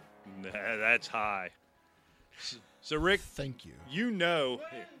of 10. That's high. So, Rick, Thank you. you know...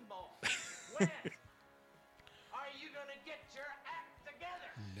 When, boy? When? Are you gonna get your act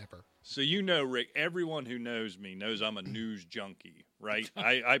together? Never. So you know, Rick, everyone who knows me knows I'm a news junkie, right?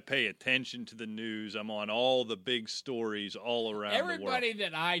 I pay attention to the news. I'm on all the big stories all around the world. Everybody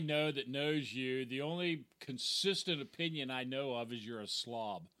that I know that knows you, the only consistent opinion I know of is you're a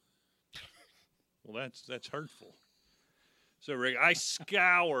slob. Well, that's hurtful. So, Rick, I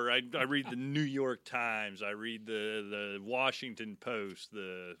scour. I read the New York Times. I read the Washington Post.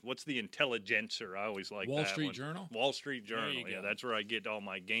 What's the Intelligencer? I always like Wall that Street one. Journal? Wall Street Journal. you Yeah, go. that's where I get all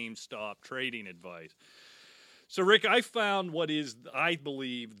my GameStop trading advice. So, Rick, I found what is, I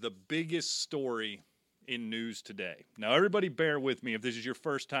believe, the biggest story in news today. Now, everybody bear with me if this is your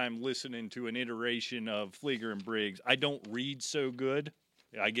first time listening to an iteration of Fleeger and Briggs. I don't read so good.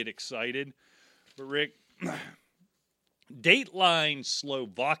 I get excited. But, Rick, Dateline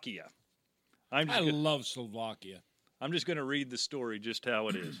Slovakia. I love Slovakia. I'm just going to read the story just how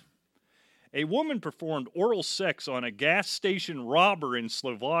it is. A woman performed oral sex on a gas station robber in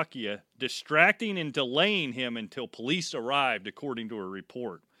Slovakia, distracting and delaying him until police arrived, according to a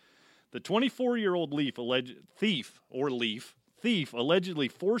report. The 24-year-old thief allegedly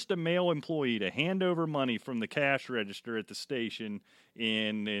forced a male employee to hand over money from the cash register at the station,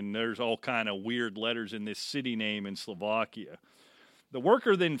 and there's all kind of weird letters in this city name in Slovakia. The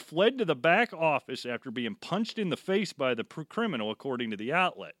worker then fled to the back office after being punched in the face by the criminal, according to the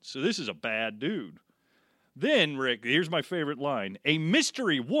outlet. So this is a bad dude. Then, Rick, here's my favorite line. A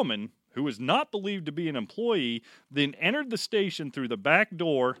mystery woman, who was not believed to be an employee, then entered the station through the back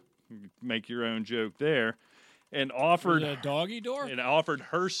door, make your own joke there, and offered a doggy door? And offered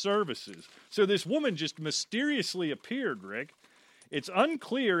her services. So this woman just mysteriously appeared, Rick. It's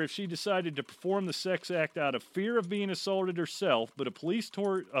unclear if she decided to perform the sex act out of fear of being assaulted herself, but a police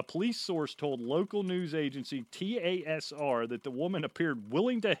source told local news agency TASR that the woman appeared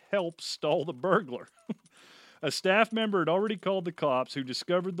willing to help stall the burglar. A staff member had already called the cops, who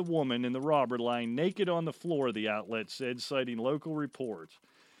discovered the woman and the robber lying naked on the floor, the outlet said, citing local reports.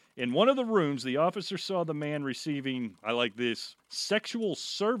 In one of the rooms, the officer saw the man receiving, I like this, sexual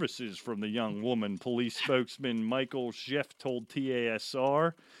services from the young woman, police spokesman Michael Sheff told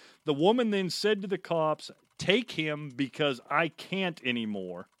TASR. The woman then said to the cops, "Take him because I can't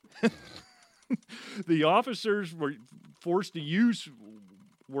anymore." The officers were forced to use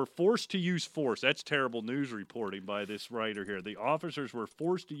force. That's terrible news reporting by this writer here. The officers were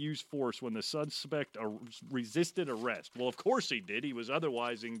forced to use force when the suspect resisted arrest. Well, of course he did. He was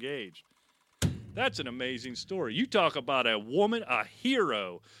otherwise engaged. That's an amazing story. You talk about a woman, a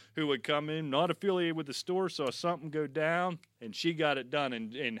hero, who would come in, not affiliated with the store, saw something go down, and she got it done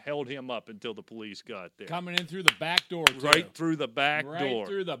and held him up until the police got there. Coming in through the back door, too. Right through the back door. Right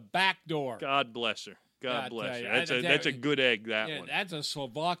through the back door. God bless her. God bless you. her. That's a good egg, that one. That's a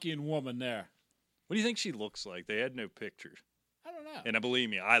Slovakian woman there. What do you think she looks like? They had no pictures. I don't know. And believe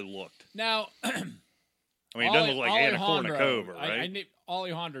me, I looked. Now, I mean, it doesn't look like Anna Kournikova, right?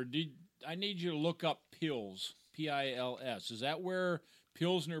 Alejandro, I need you to look up Pils, P-I-L-S. Is that where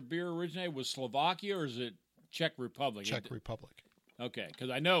Pilsner beer originated? Was Slovakia, or is it Czech Republic? Czech Republic. Okay, because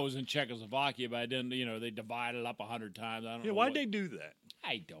I know it was in Czechoslovakia, but I didn't, they divided it up 100 times. I don't know. Why'd they do that?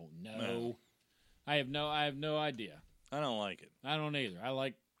 I don't know. No. I have no idea. I don't like it. I don't either. I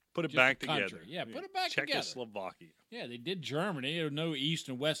like put it back together. Yeah, put it back together. Czechoslovakia. Yeah, they did Germany. There's no East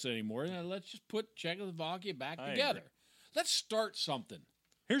and West anymore. Let's just put Czechoslovakia back together. Agree. Let's start something.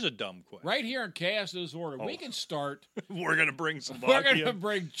 Here's a dumb question. Right here in Chaos Disorder, we can start. We're going to bring Slovakia. We're going to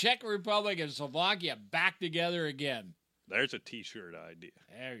bring Czech Republic and Slovakia back together again. There's a T-shirt idea.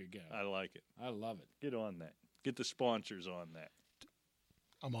 There you go. I like it. I love it. Get on that. Get the sponsors on that.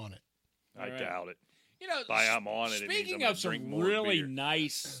 I'm on it. I doubt it. By I'm on it. Speaking of some really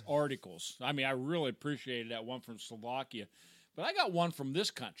nice articles, I mean, I really appreciated that one from Slovakia, but I got one from this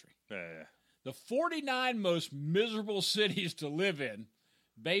country. Yeah. The 49 most miserable cities to live in,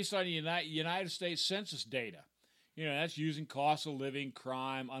 based on United States Census data. That's using cost of living,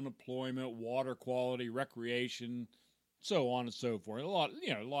 crime, unemployment, water quality, recreation, so on and so forth. A lot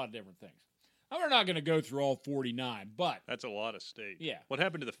of different things. We're not going to go through all 49, but that's a lot of states. Yeah. What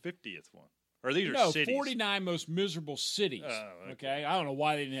happened to the 50th one? Or these are cities? 49 most miserable cities. Oh, okay. I don't know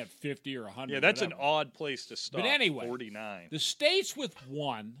why they didn't have 50 or 100. Yeah, that's an odd place to stop. But anyway, 49. The states with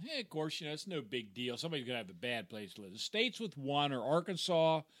one, of course, it's no big deal. Somebody's going to have a bad place to live. The states with one are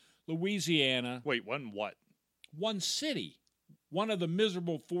Arkansas, Louisiana. Wait, one what? One city. One of the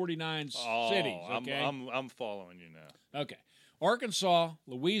miserable 49 cities. Okay? I'm following you now. Okay. Arkansas,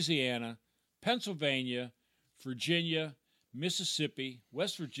 Louisiana, Pennsylvania, Virginia, Mississippi,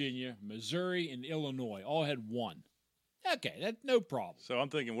 West Virginia, Missouri, and Illinois all had one. Okay, that's no problem. So I'm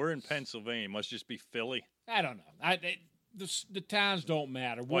thinking we're in Pennsylvania. Must just be Philly. I don't know. The towns don't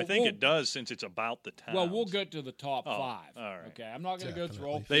matter. Well, I think it does since it's about the towns. Well, we'll get to the top 5. All right. Okay, I'm not going to go through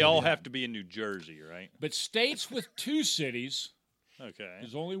all 5. They all have to be in New Jersey, right? But states with 2 cities, okay,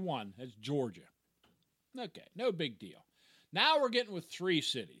 there's only one. That's Georgia. Okay, no big deal. Now we're getting with 3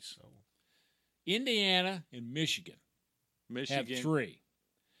 cities. Indiana and Michigan have 3.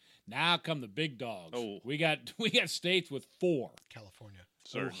 Now come the big dogs. Oh. We got states with 4. California.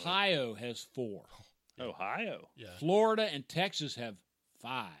 Certainly. Ohio has 4. Ohio. Yeah. Florida and Texas have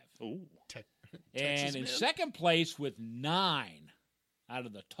 5. Ooh. And in second place with 9, out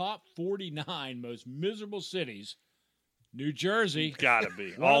of the top 49 most miserable cities, New Jersey. Gotta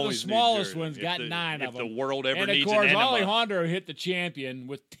be. One Always of the smallest New Jersey. ones got 9 of them. If the world ever and needs of course, an enema. Alejandro hit the champion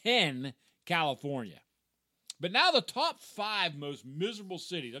with 10, California. But now the top 5 most miserable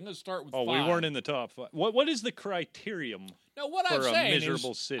cities. I'm going to start with 5. Oh, we weren't in the top 5. What is the criterion No, what for I'm a saying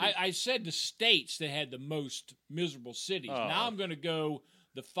miserable is, city? I said the states that had the most miserable cities. Oh. Now I'm going to go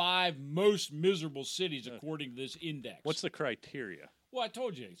the 5 most miserable cities according to this index. What's the criteria? Well, I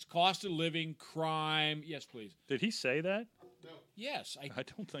told you. It's cost of living, crime. Yes, please. Did he say that? Yes. I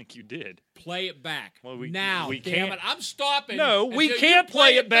don't think you did. Play it back. Well, now, we damn can't. it. I'm stopping. No, we until can't you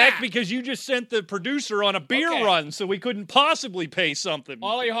play it back because you just sent the producer on a beer Okay. run, so we couldn't possibly play something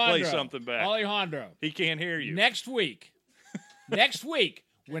back. Alejandro. He can't hear you. Next week,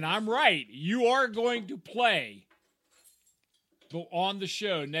 when I'm right, you are going to play on the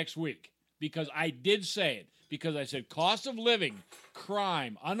show next week because I did say it. Because I said cost of living,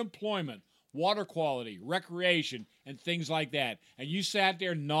 crime, unemployment, water quality, recreation, and things like that. And you sat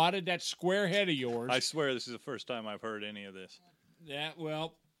there, nodded that square head of yours. I swear this is the first time I've heard any of this. That,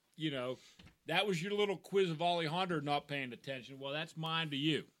 well, that was your little quiz of Alejandro not paying attention. Well, that's mine to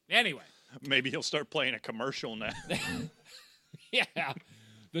you. Anyway. Maybe he'll start playing a commercial now. Yeah.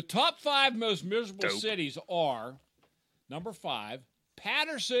 The top 5 most miserable Dope. cities are, number 5,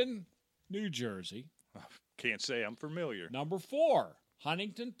 Patterson, New Jersey. Can't say I'm familiar. Number 4,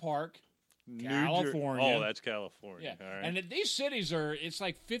 Huntington Park, California. Oh, that's California. Yeah. All right. And these cities it's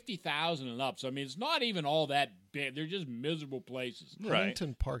like 50,000 and up. So, I mean, it's not even all that big. They're just miserable places. Right.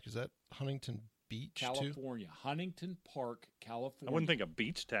 Huntington Park, is that Huntington Beach too? California. Huntington Park, California. I wouldn't think a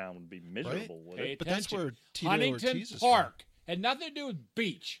beach town would be miserable, would Pay it? But that's attention. where Tito Huntington Ortiz is Park. Had nothing to do with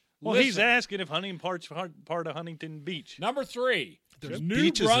beach. Well, Listen. he's asking if Huntington Park's part of Huntington Beach. Number 3, There's New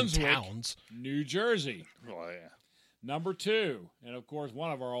beaches Brunswick, and towns. New Jersey. Oh, yeah. Number 2, and of course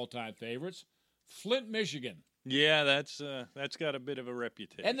one of our all-time favorites, Flint, Michigan. Yeah, that's got a bit of a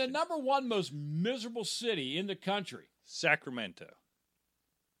reputation. And the number 1 most miserable city in the country. Sacramento.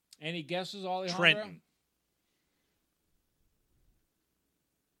 Any guesses, Alejandro? Trenton.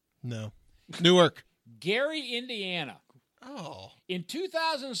 No. Newark. Gary, Indiana. Oh. In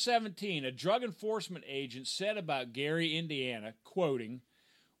 2017, a drug enforcement agent said about Gary, Indiana, quoting,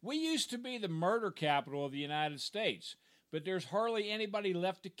 "We used to be the murder capital of the United States, but there's hardly anybody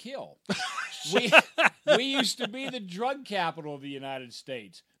left to kill. We used to be the drug capital of the United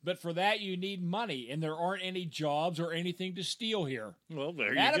States, but for that you need money, and there aren't any jobs or anything to steal here." Well,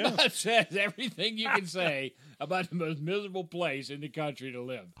 there That you go. about says everything you can say about the most miserable place in the country to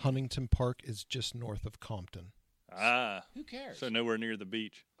live. Huntington Park is just north of Compton. Ah, Who cares? so nowhere near the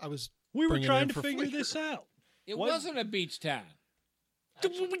beach. I was We were bringing it trying in to for figure Fleeger. this out. It What? wasn't a beach town.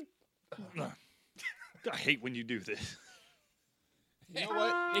 I hate when you do this. You know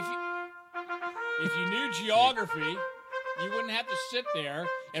what? If you knew geography, you wouldn't have to sit there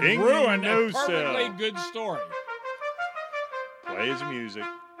and King ruin a No perfectly Cell. good story. Play his music.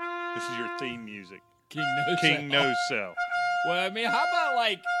 This is your theme music. King No King Cell. No Cell. Well, I mean, how about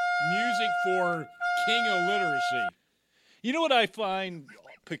like music for King Illiteracy? You know what I find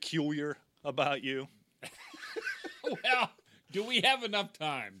peculiar about you? Well, do we have enough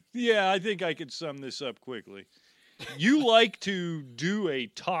time? Yeah, I think I could sum this up quickly. You like to do a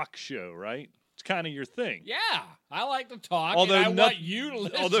talk show, right? It's kind of your thing. Yeah, I like to talk, Although and I noth- want you to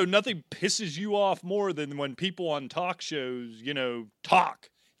listen. Although nothing pisses you off more than when people on talk shows, talk.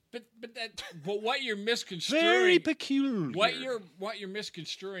 but what you're misconstruing, Very peculiar. what you're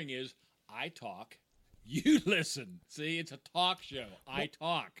misconstruing is I talk, you listen. See, it's a talk show. I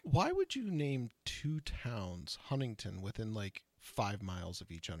talk. Why would you name 2 towns, Huntington, within like 5 miles of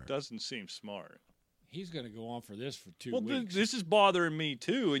each other? Doesn't seem smart. He's going to go on for this for 2 Well, weeks. this is bothering me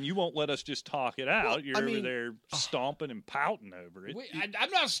too, and you won't let us just talk it out. Well, You're I over mean, there stomping and pouting over it. I'm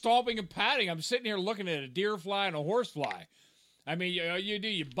not stomping and patting. I'm sitting here looking at a deer fly and a horse fly. I mean,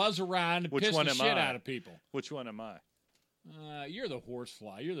 you buzz around and Which piss one the am shit I? out of people. Which one am I? You're the horse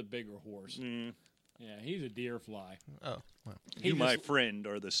fly. You're the bigger horse. Mm. Yeah, he's a deer fly. Oh, well. You, my friend,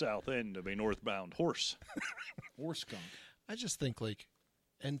 are the south end of a northbound horse. Horse skunk. I just think like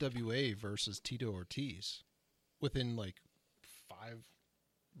NWA versus Tito Ortiz within like 5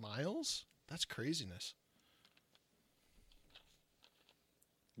 miles? That's craziness.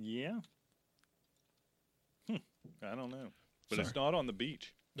 Yeah. I don't know. But Sorry. it's not on the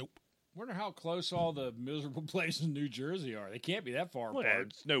beach. Nope. Wonder how close all the miserable places in New Jersey are. They can't be that far Well, apart.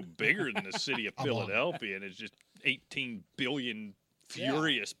 it's no bigger than the city of I'm on. Philadelphia, and it's just 18 billion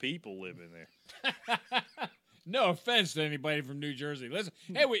furious people living there. No offense to anybody from New Jersey. Listen,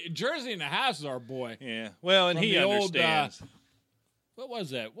 hey, Jersey in the house is our boy. Yeah. Well, and From he the old, understands. What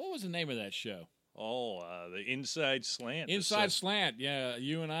was that? What was the name of that show? Oh, the Inside Slant. Inside Slant. Yeah,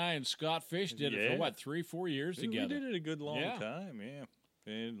 you and I and Scott Fish did it for, 3-4 years together? We did it a good long time, yeah.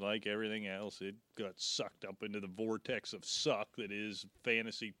 And like everything else, it got sucked up into the vortex of suck that is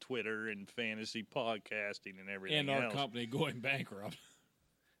fantasy Twitter and fantasy podcasting and everything else. And our company going bankrupt.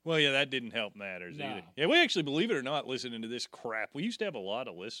 Well, yeah, that didn't help matters either. Yeah, we actually, believe it or not, listening to this crap. We used to have a lot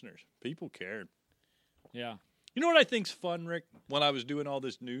of listeners. People cared. Yeah. You know what I think's fun, Rick? When I was doing all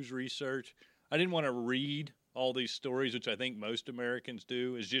this news research, I didn't want to read all these stories, which I think most Americans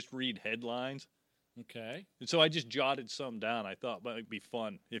do, is just read headlines. Okay. And so I just jotted some down. I thought might be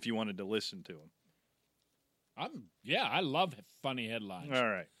fun if you wanted to listen to them. I love funny headlines. All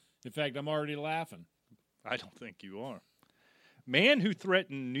right. In fact, I'm already laughing. I don't think you are. Man who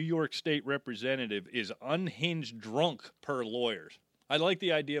threatened New York State representative is unhinged drunk per lawyers. I like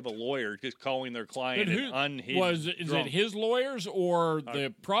the idea of a lawyer just calling their client an unhinged Is drunk. it his lawyers or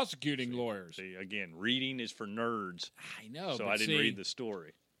the prosecuting lawyers? See, again, reading is for nerds. I know. So I didn't read the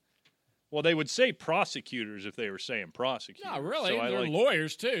story. Well, they would say prosecutors if they were saying prosecutors. No, really. So They're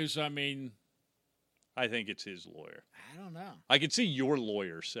lawyers, too. So, I mean. I think it's his lawyer. I don't know. I could see your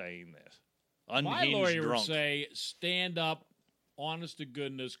lawyer saying this. Unhinged My lawyer drunk. would say, stand up, honest to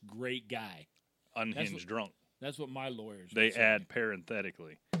goodness, great guy. Unhinged drunk. That's what my lawyers They would say. add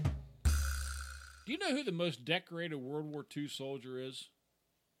parenthetically. Do you know who the most decorated World War II soldier is?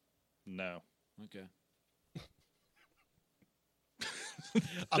 No. Okay.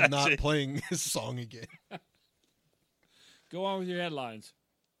 I'm not playing this song again. Go on with your headlines.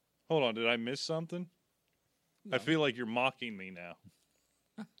 Hold on, did I miss something? No. I feel like you're mocking me now.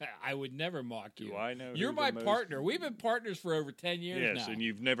 I would never mock you. Do I know? You're my partner. We've been partners for over 10 years now. Yes, and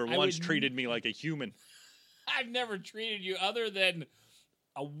you've never once treated me like a human. I've never treated you other than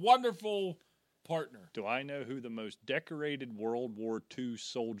a wonderful partner. Do I know who the most decorated World War II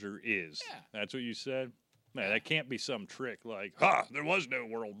soldier is? Yeah. That's what you said? Man, that can't be some trick like, there was no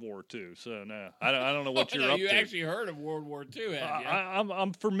World War II, so no. I don't know what you're up you to. You actually heard of World War II, have you?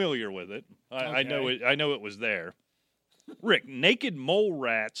 I'm familiar with it. I know Okay. it. I know it was there. Rick, naked mole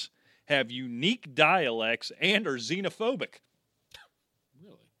rats have unique dialects and are xenophobic.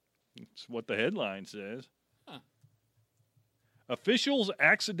 Really? That's what the headline says. Huh. Officials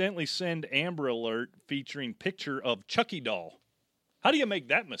accidentally send Amber Alert featuring picture of Chucky doll. How do you make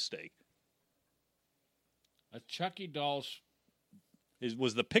that mistake? A Chucky doll's...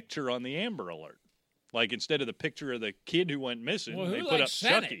 Was the picture on the Amber Alert. Like instead of the picture of the kid who went missing, Well, they who put up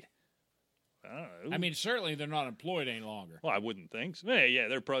sent Chucky. it? I don't know. I mean, certainly they're not employed any longer. Well, I wouldn't think so. Yeah,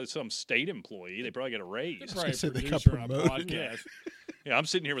 they're probably some state employee. They probably get a raise. They're probably a They got producer on a promoted. podcast. Yeah, I'm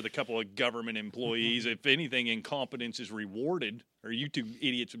sitting here with a couple of government employees. If anything, incompetence is rewarded, or you two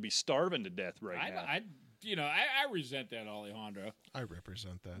idiots would be starving to death right now. I resent that, Alejandro. I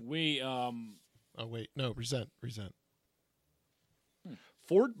represent that. We, Oh, wait. No, resent.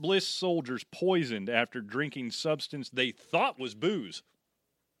 Fort Bliss soldiers poisoned after drinking substance they thought was booze.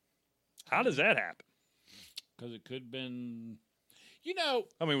 How does that happen? because it could have been,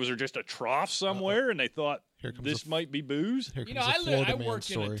 I mean, was there just a trough somewhere and they thought Here comes this might be booze? Here comes I a Florida man worked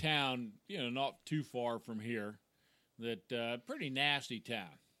in story. a town, not too far from here, that pretty nasty town.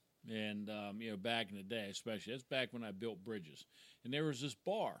 And, back in the day, especially, that's back when I built bridges. And there was this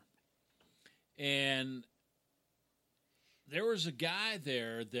bar. And there was a guy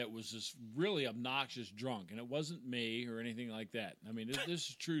there that was this really obnoxious drunk. And it wasn't me or anything like that. I mean, this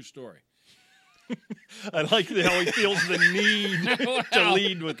is a true story. I like how he feels the need to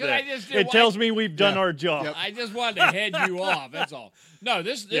lead with that. It why- tells me we've done our job. Yep. I just wanted to head you off. That's all. No,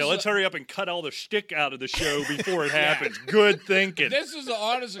 this Yeah, let's hurry up and cut all the shtick out of the show before it happens. Good thinking. This is an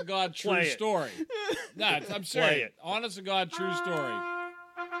honest to God true Play it. story. No, I'm Play serious. it. Honest to God true story.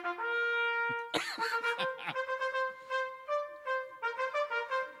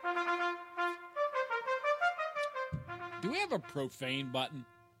 Do we have a profane button?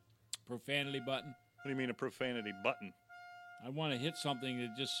 Profanity button? What do you mean a profanity button? I want to hit something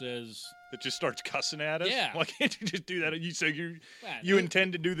that just says. It just starts cussing at us? Yeah. Why can't you just do that? You Man,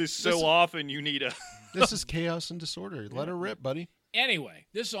 intend to do this so often you need a... This is chaos and disorder. Let her rip, buddy. Anyway,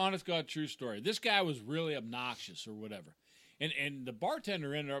 this is honest God true story. This guy was really obnoxious or whatever. And the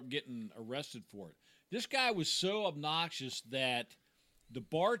bartender ended up getting arrested for it. This guy was so obnoxious that the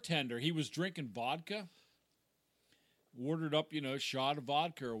bartender, he was drinking vodka, ordered up, a shot of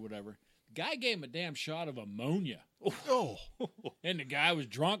vodka or whatever. The guy gave him a damn shot of ammonia. Oh. And the guy was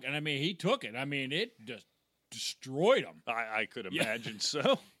drunk, and he took it. It just destroyed him. I could imagine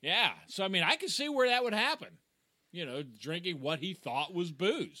so. Yeah. So, I could see where that would happen. Drinking what he thought was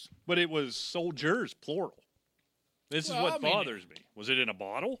booze. But it was soldiers, plural. This is Well, what I mean, bothers me. Was it in a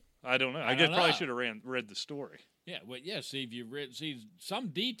bottle? I don't know. I I guess don't probably know. should have read the story. Yeah, well, yeah. See, if you read, some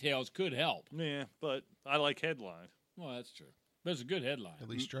details could help. Yeah, but I like headline. Well, that's true. But it's a good headline. At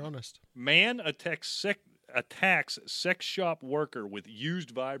least you're honest. Man attacks sex shop worker with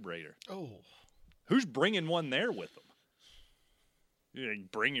used vibrator. Oh, Who's bringing one there with them? You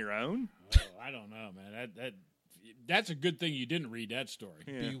bring your own? Oh, I don't know, man. That's a good thing you didn't read that story.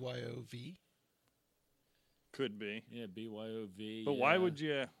 Yeah, BYOV. could be. Yeah, BYOV. But why would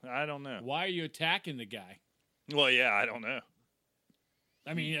you? I don't know. Why are you attacking the guy? Well, yeah, I don't know.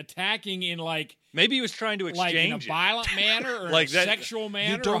 I mean, attacking in Maybe he was trying to like in a exchange it. violent manner or Like in a that- sexual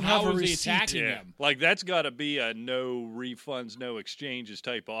manner? don't or how have a was he receipt. attacking Yeah, him? like that's got to be a no refunds, no exchanges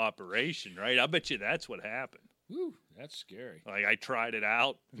type of operation, right? I bet you that's what happened. Whew, that's scary. Like I tried it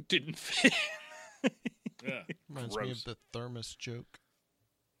out, didn't fit. Yeah, Reminds me Gross. of the thermos joke.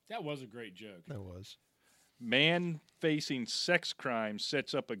 that was a great joke. That was. Man facing sex crimes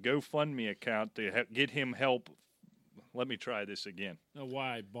sets up a GoFundMe account to get him help. Let me try this again. Now,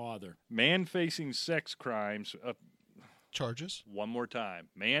 why bother? Man facing sex crimes. Charges? One more time.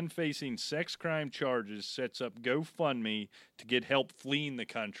 Man facing sex crime charges sets up GoFundMe to get help fleeing the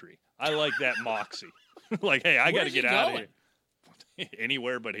country. I like that moxie. Like, hey, I got to Where's he get out of going? here.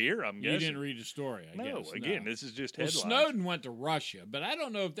 Anywhere but here, I'm You guessing. didn't read the story, I No, guess. again, this is just Well, headlines. Snowden went to Russia, but I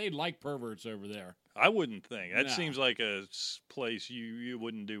don't know if they like perverts over there. I wouldn't think. That No. seems like a place you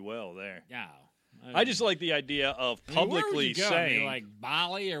wouldn't do well there. No. I just like the idea of I mean, where would publicly you go? I saying, mean, like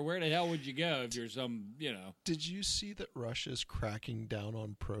Bali, or where the hell would you go if you're some, Did you see that Russia's cracking down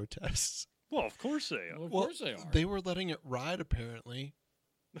on protests? well, of course they are. Well, of course they are. They were letting it ride, apparently.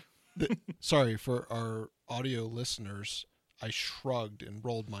 Sorry, for our audio listeners, I shrugged and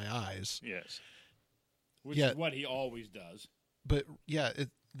rolled my eyes. Yes. Which yeah. is what he always does. But yeah,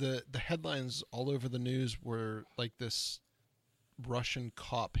 the headlines all over the news were like this Russian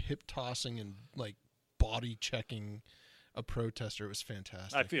cop hip tossing and like body checking a protester. It was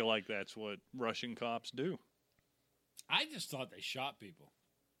fantastic. I feel like that's what Russian cops do. I just thought they shot people.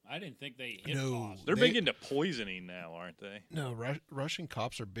 I didn't think they hit No. tossed. They're They- big into poisoning now, aren't they? No, Russian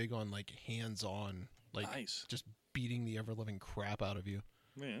cops are big on like hands-on, like Nice. just beating the ever-living crap out of you.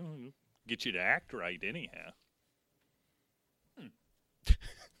 Well, get you to act right anyhow.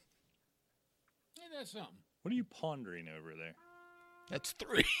 Yeah, that's something. What are you pondering over there? That's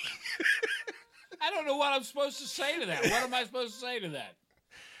 3. I don't know what I'm supposed to say to that. What am I supposed to say to that?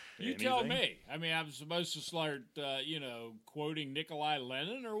 You tell Anything? me. I mean, I'm supposed to start, quoting Nikolai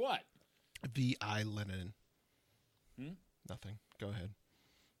Lenin or what? V.I. Lenin. Hmm? Nothing. Go ahead.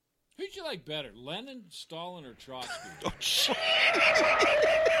 Who'd you like better, Lenin, Stalin, or Trotsky? Oh, shit.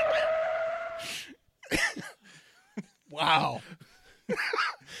 Wow.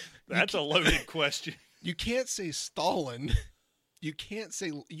 That's a loaded question. You can't say Stalin. You can't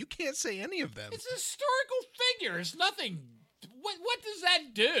say any of them. It's a historical figure. It's nothing. What does that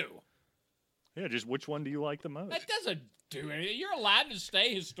do? Yeah, just which one do you like the most? That doesn't do anything. You're allowed to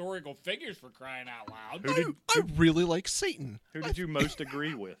say historical figures for crying out loud. I really like Satan. Who did you most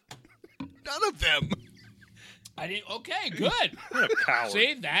agree with? None of them. I didn't. Okay, good. What a coward.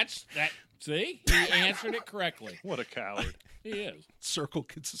 See, that's that. See, he answered it correctly. What a coward. He is. Circle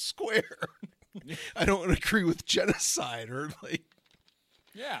gets a square. I don't agree with genocide or like.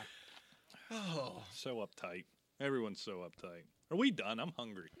 Yeah. Oh, So uptight. Everyone's so uptight. Are we done? I'm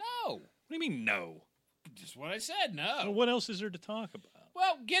hungry. No. What do you mean, no? Just what I said. Well, No. what else is there to talk about?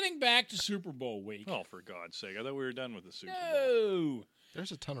 Well, getting back to Super Bowl week. Oh, for God's sake. I thought we were done with the Super Bowl. No.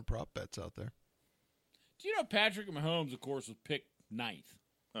 there's a ton of prop bets out there. Do you know Patrick Mahomes, of course, was picked 9th?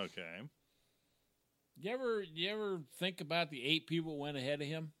 Okay. You ever think about the 8 people who went ahead of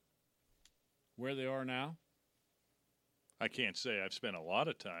him? Where they are now? I can't say I've spent a lot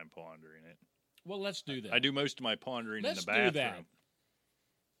of time pondering it. Well, let's do that. I do most of my pondering Let's in the bathroom. do that.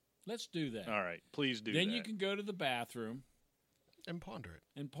 Let's do that. All right. Please do then that. you can go to the bathroom And ponder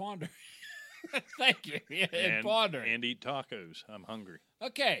it. and ponder. Thank you. Yeah, and ponder. And eat tacos. I'm hungry.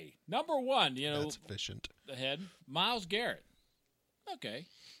 Okay, number 1, That's efficient. ahead, Myles Garrett. Okay.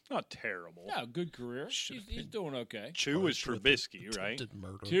 Not terrible. No, good career. Should've He's been doing okay. 2 is Charged with Trubisky, right? attempted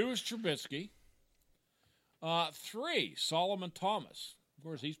murder. 2 is Trubisky. 3, Solomon Thomas. Of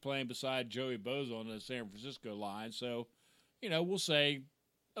course, he's playing beside Joey Bosa on the San Francisco line, so, we'll say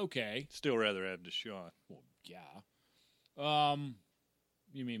okay. Still rather have Deshaun. Well, yeah.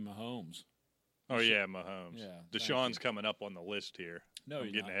 You mean Mahomes? Oh, yeah, Mahomes. Yeah, thank Deshaun's you. coming up on the list here. No, I'm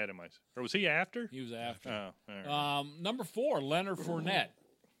he's getting not. ahead of myself. Or was he after? He was after. Oh, all right. Number 4, Leonard Fournette.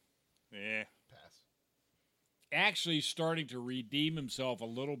 Yeah. Pass. Actually starting to redeem himself a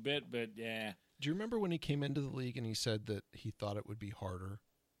little bit, but yeah, Do you remember when he came into the league and he said that he thought it would be harder?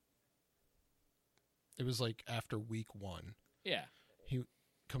 It was like after week 1. Yeah. He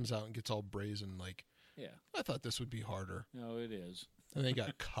comes out and gets all brazen like, Yeah. I thought this would be harder. No, it is. And they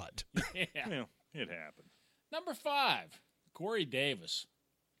got cut. Yeah. Yeah, it happened. Number 5, Corey Davis.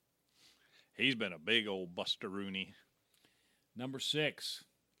 He's been a big old buster-rooney. Number 6,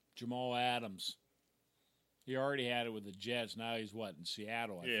 Jamal Adams. He already had it with the Jets. Now he's what, in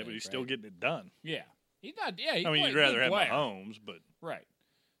Seattle? I think, But he's right? still getting it done. Yeah. He's not. Yeah. He's I mean, playing you'd rather good have player. Mahomes, but Right.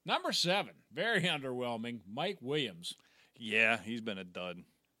 Number 7, very underwhelming, Mike Williams. yeah, he's been a dud.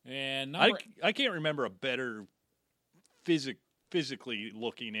 And number I can't remember a better physically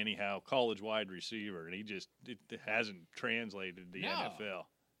looking anyhow college wide receiver, and it hasn't translated to the No. NFL.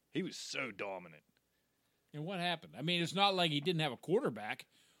 He was so dominant. and what happened? I mean, it's not like he didn't have a quarterback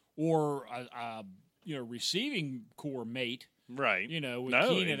or a receiving core mate. Right. With No,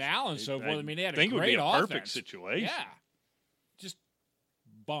 Keenan Allen and so forth. I mean, they had a think great it would be a offense. perfect situation. Yeah. Just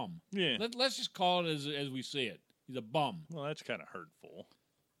bum. Yeah. Let's just call it as we see it. He's a bum. Well, that's kind of hurtful.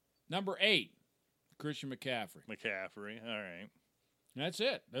 Number 8, Christian McCaffrey. McCaffrey. All right. That's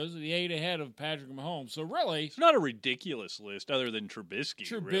it. Those are the 8 ahead of Patrick Mahomes. So really, It's not a ridiculous list other than Trubisky.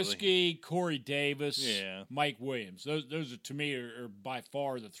 Trubisky, Really. Corey Davis, Yeah. Mike Williams. Those are, to me, are by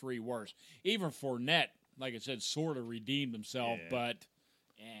far the 3 worst. Even Fournette, like I said, sort of redeemed himself, Yeah. but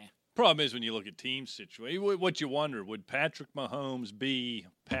Problem is when you look at team situation, what you wonder, would Patrick Mahomes be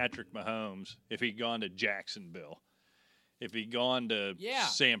Patrick Mahomes if he'd gone to Jacksonville? If he'd gone to Yeah.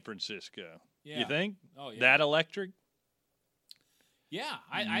 San Francisco? Yeah. You think? Oh, yeah. That electric? yeah,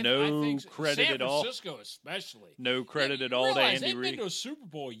 I No think so. credit San at all. Francisco especially. No credit Yeah, at you all to realize Andy they've been Reid? to a Super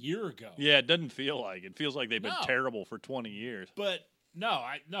Bowl a year ago. Yeah, it doesn't feel like it. It feels like they've been No. terrible for 20 years. But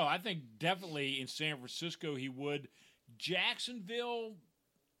I think definitely in San Francisco he would. Jacksonville,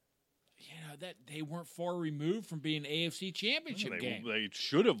 that they weren't far removed from being an AFC Championship game. They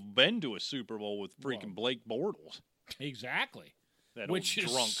should have been to a Super Bowl with freaking Well, Blake Bortles. Exactly. That Which old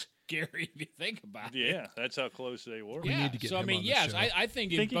is drunk. scary if you think about it. Yeah, that's how close they were. Yeah. need to get so I him mean, on the yes, show. I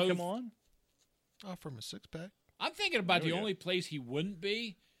think in Think he'd both. come on? Offer him a 6-pack. I'm thinking about There we the go. only place he wouldn't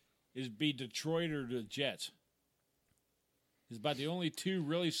be is be Detroit or the Jets. It's about the only 2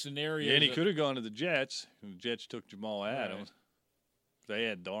 really scenarios. Yeah, and he that- could have gone to the Jets. The Jets took Jamal Adams. They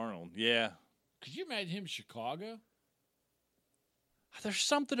had Darnold. Yeah. Could you imagine him in Chicago? There's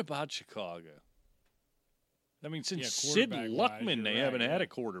something about Chicago. I mean, since Yeah, Sid quarterback-wise, Luckman, you're they right, haven't had yeah. a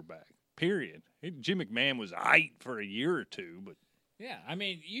quarterback, period. Jim McMahon was aight for a year or 2, but Yeah, I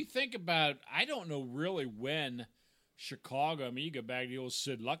mean, you think about, I don't know really when Chicago, I mean, you go back to the old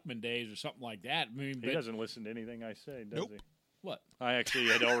Sid Luckman days or something like that. I mean, he but doesn't listen to anything I say, does Nope. he? what? I actually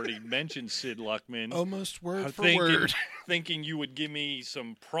had already mentioned Sid Luckman. Almost word for thinking, word. thinking you would give me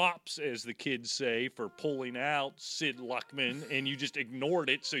some props, as the kids say, for pulling out Sid Luckman, and you just ignored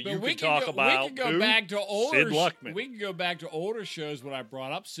it so But you we could can talk go, about we can go who? back to older Sid Luckman. We can go back to older shows when I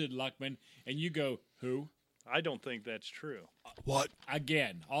brought up Sid Luckman, and you go, who? I don't think that's true. What?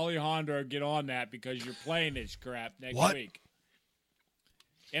 Again, Alejandro, get on that because you're playing this crap next What? week.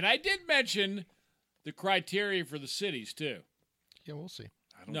 And I did mention the criteria for the cities, too. Yeah, we'll see.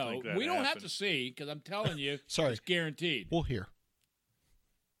 I don't No, think that we don't have happened. to see because I'm telling you, Sorry. it's guaranteed. We'll hear.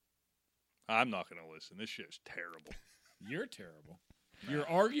 I'm not going to listen. This show's terrible. You're terrible. You're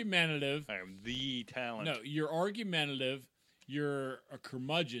argumentative. I am the talent. No, you're argumentative. You're a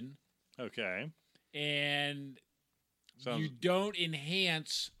curmudgeon, Okay. and Sounds you don't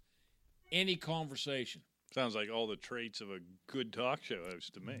enhance any conversation. sounds like all the traits of a good talk show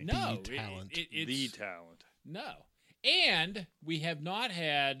host to me. No, talent. it's The talent. no, and we have not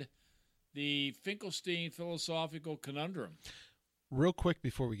had the Finkelstein philosophical conundrum. Real quick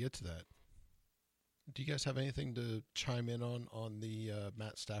before we get to that, do you guys have anything to chime in on the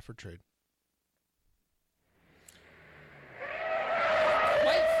Matt Stafford trade?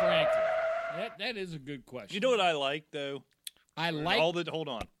 Quite frankly, that is a good question. You know what I like though? I like? All the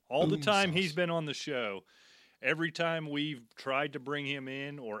Boom time sauce. he's been on the show, every time we've tried to bring him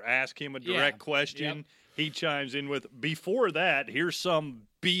in or ask him a direct Yeah. question, Yep. he chimes in with, before that, here's some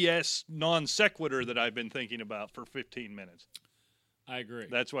BS non sequitur that I've been thinking about for 15 minutes. I agree.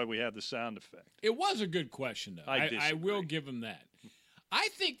 That's why we have the sound effect. It was a good question, though. I I will disagree. give him that. I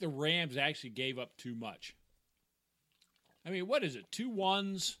think the Rams actually gave up too much. I mean, what is it? 2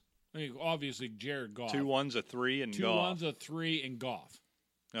 1s? I mean, obviously Jared Goff. 2 1s, a 3, and 2 golf. 1s, a 3, and Goff.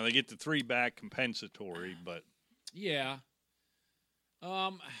 Now they get the 3 back compensatory, but Yeah. I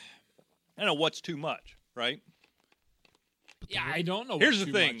don't know what's too much, right? Yeah, I don't know. Here's what's the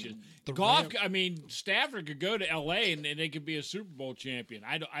too thing. much. The Goff. Ram- I mean, Stafford could go to L.A. and they could be a Super Bowl champion.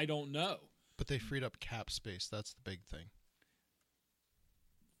 I don't know. But they freed up cap space. That's the big thing.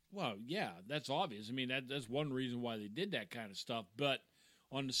 Well, yeah, that's obvious. I mean, that's one reason why they did that kind of stuff. But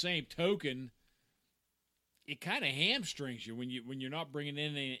on the same token, it kind of hamstrings you when you're not bringing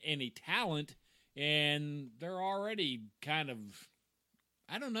in any talent, and they're already kind of,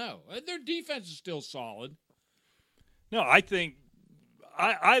 I don't know. Their defense is still solid. No, I think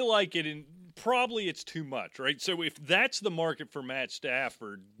I like it, and probably it's too much, right? So if that's the market for Matt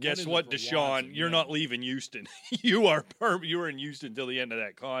Stafford, guess what, Deshaun? Watson, you're not leaving Houston. You are in Houston until the end of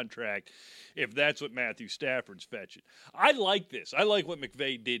that contract. If that's what Matthew Stafford's fetching, I like this. I like what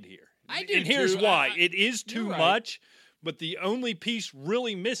McVay did here. I do, and here's too. why: it is too right. much. But the only piece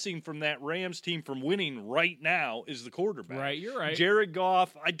really missing from that Rams team from winning right now is the quarterback. Right, you're right. Jared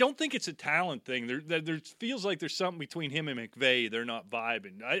Goff, I don't think it's a talent thing. There feels like there's something between him and McVay. They're not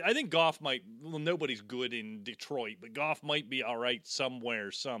vibing. I think Goff might – well, nobody's good in Detroit, but Goff might be all right somewhere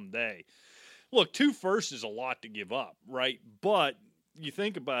someday. Look, 2 firsts is a lot to give up, right? But you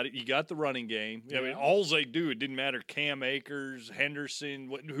think about it, you got the running game. I mean, all they do, it didn't matter, Cam Akers,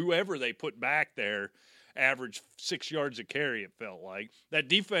 Henderson, whoever they put back there – average 6 yards a carry, it felt like. That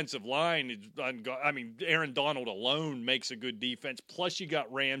defensive line, Aaron Donald alone makes a good defense. Plus, you got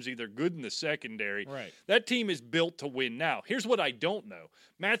Ramsey. They're good in the secondary. Right. That team is built to win now. Here's what I don't know.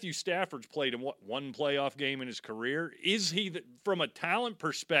 Matthew Stafford's played in, one playoff game in his career? Is he, from a talent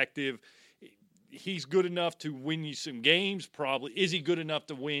perspective, he's good enough to win you some games, probably. Is he good enough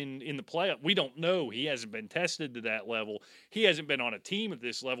to win in the playoff? We don't know. He hasn't been tested to that level. He hasn't been on a team at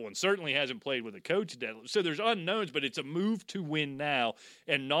this level and certainly hasn't played with a coach at that level. So there's unknowns, but it's a move to win now,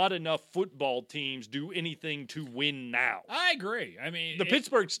 and not enough football teams do anything to win now. I agree. I mean, the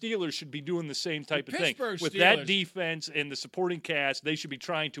Pittsburgh Steelers should be doing the same type of thing. With that defense and the supporting cast, they should be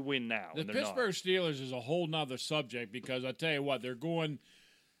trying to win now. The Pittsburgh Steelers is a whole nother subject because I tell you what, they're going –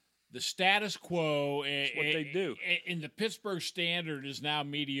 the status quo and what they do. And the Pittsburgh standard is now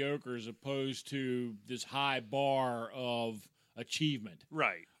mediocre as opposed to this high bar of achievement.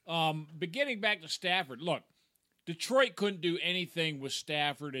 Right. But getting back to Stafford, look, Detroit couldn't do anything with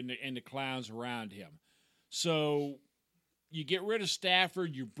Stafford and the clowns around him. So you get rid of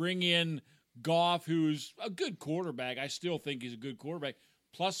Stafford, you bring in Goff, who's a good quarterback. I still think he's a good quarterback,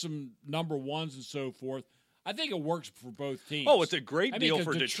 plus some number ones and so forth. I think it works for both teams. Oh, it's a great deal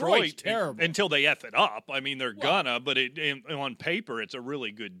for Detroit terrible. Until they F it up. I mean, they're gonna, but on paper, it's a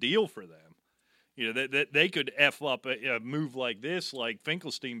really good deal for them. You know, they could F up a move like this, like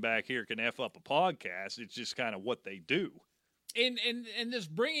Finkelstein back here can F up a podcast. It's just kind of what they do. And this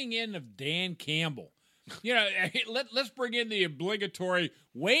bringing in of Dan Campbell. You know, let's bring in the obligatory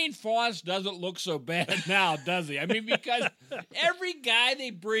Wayne Foss doesn't look so bad now, does he? I mean, because every guy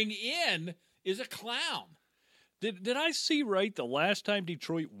they bring in is a clown. Did I see right? The last time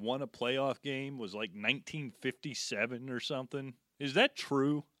Detroit won a playoff game was like 1957 or something. Is that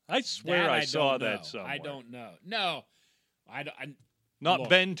true? I swear I saw that somewhere. I don't know. No, Not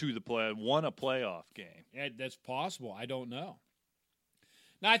been to the play, won a playoff game. Yeah, that's possible. I don't know.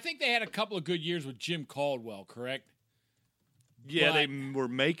 Now I think they had a couple of good years with Jim Caldwell, correct? Yeah, they were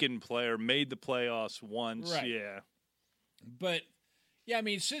made the playoffs once. Right. Yeah, but. Yeah, I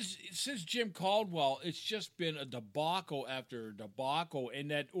mean, since Jim Caldwell, it's just been a debacle after debacle, and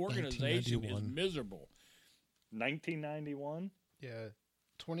that organization is miserable. 1991? Yeah,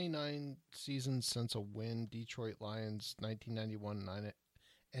 29 seasons since a win. Detroit Lions, 1991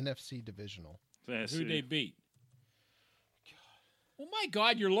 NFC Divisional. Who they beat? Well, my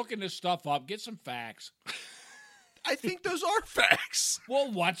God, you're looking this stuff up. Get some facts. I think those are facts.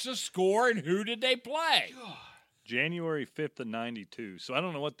 Well, what's the score and who did they play? January 5th of 92. So I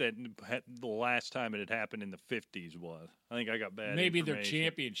don't know what the last time it had happened in the 50s was. I think I got bad Maybe their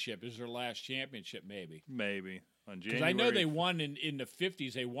championship is their last championship, maybe. Maybe. Because I know they won in the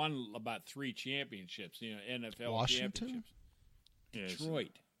 50s. They won about 3 championships, NFL Washington? championships.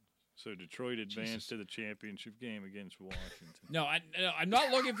 Detroit. So Detroit advanced to the championship game against Washington. No, I'm not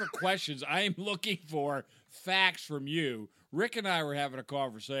looking for questions. I am looking for facts from you. Rick and I were having a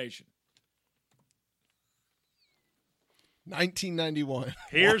conversation. 1991.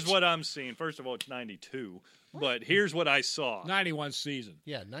 Here's what I'm seeing. First of all, it's 92, but here's what I saw. 91 season.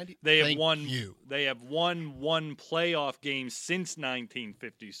 Yeah, 90. They have won. They have won one playoff game since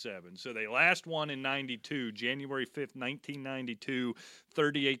 1957. So they last won in 92, January 5th, 1992,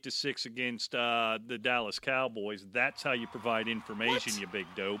 38-6 against the Dallas Cowboys. That's how you provide information, you big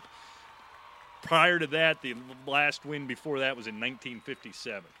dope. Prior to that, the last win before that was in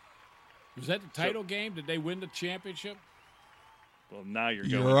 1957. Was that the title game? Did they win the championship? Well, now you're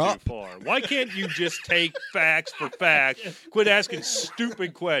You're going up. too far. Why can't you just take facts for facts? Quit asking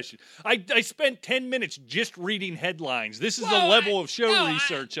stupid questions. I spent 10 minutes just reading headlines. This is the level of show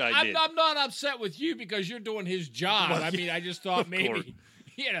research I did. I'm not upset with you because you're doing his job. Well, I mean, I just thought course. maybe,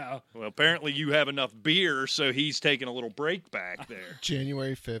 you know. Well, apparently you have enough beer, so he's taking a little break back there.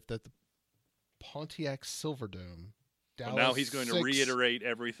 January 5th at the Pontiac Silverdome. Well, now he's going to reiterate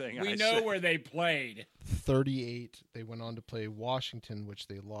everything I We said. know where they played. 38. They went on to play Washington, which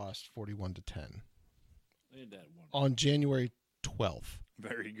they lost 41-10. Ain't that one? On January 12th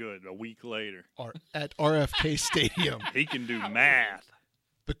Very good. A week later. at RFK Stadium. He can do math.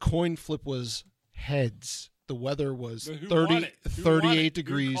 The coin flip was heads. The weather was But who won it? Who won 38 it? Who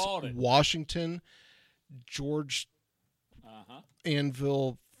degrees. called it? Washington, George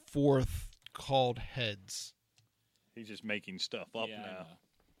Anvil fourth called heads. He's just making stuff up Yeah, I now. know.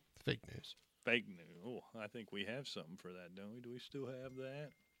 Fake news. Fake news. Oh, I think we have something for that, don't we? Do we still have that?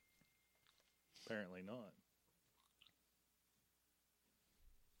 Apparently not.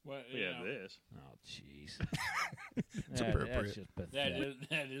 Well, We you have know, this. Oh, jeez. It's That's appropriate. just that pathetic.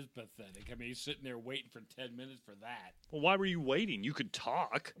 is pathetic. I mean, he's sitting there waiting for 10 minutes for that. Well, why were you waiting? You could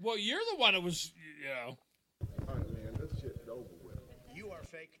talk. Well, you're the one that was, you know. You are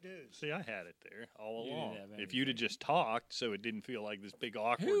fake news. See, I had it there all You along. didn't have If you'd have just talked, so it didn't feel like this big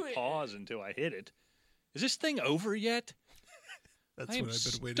awkward Who- pause until I hit it. Is this thing over yet? That's I am what I've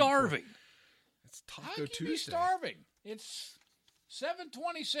been waiting starving. for. It's How Taco can you Tuesday. be starving? It's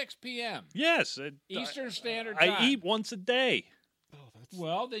 7:26 p.m. Yes. Eastern Standard Time. I eat once a day. Oh, that's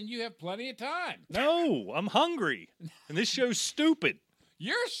Well, then you have plenty of time. No, I'm hungry. And this show's stupid.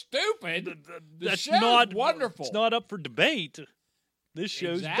 You're stupid. The That's show's not wonderful. It's not up for debate. This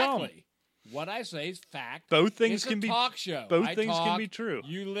show's dumb. exactly. What I say is fact. Both things It's can a be talk show. both I things can talk, be true.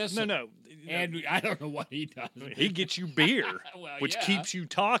 You listen. No. And I don't know what he does. He gets you beer, Well, which yeah. keeps you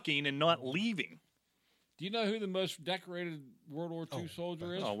talking and not leaving. Do you know who the most decorated World War II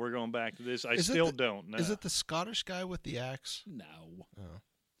soldier is? Oh, we're going back to this. I Is it still the- don't know. Is it the Scottish guy with the axe? No. Oh.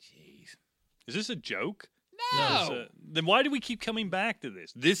 Jeez. Is this a joke? No. Then why do we keep coming back to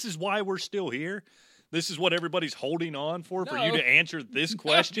this? This is why we're still here? This is what everybody's holding on for you No. to answer this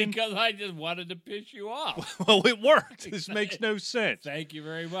question? Because I just wanted to piss you off. Well, it worked. This makes no sense. Thank you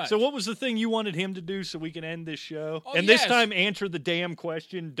very much. So what was the thing you wanted him to do so we can end this show? Oh, And this yes. time answer the damn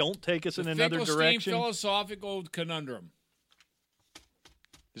question. Don't take us in the another Finkelstein direction. philosophical conundrum.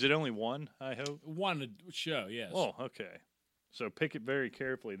 Is it only one, I hope? One show, yes. Oh, okay. So pick it very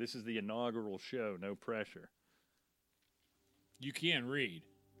carefully. This is the inaugural show. No pressure. You can read.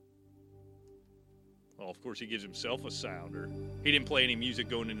 Well, of course, he gives himself a sounder. He didn't play any music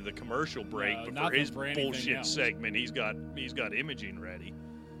going into the commercial break, No, but for nothing his for anything bullshit else. segment, he's got imaging ready.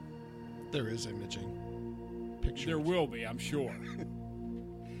 There is imaging. Pictures. There will be, I'm sure.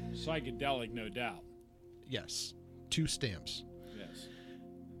 Psychedelic, no doubt. Yes. 2 stamps. Yes.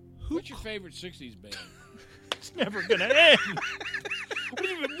 Who What's your favorite 60s band? It's never gonna end.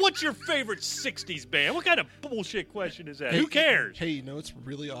 What's your favorite '60s band? What kind of bullshit question is that? Who cares? Hey, you know what's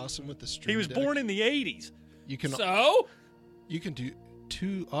really awesome with the stream He was deck? born in the '80s. You can So? you can do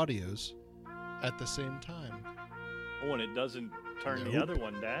 2 audios at the same time. Oh, and it doesn't turn the Nope. other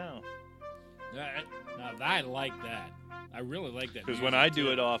one down. Now, I like that. I really like that. Because when I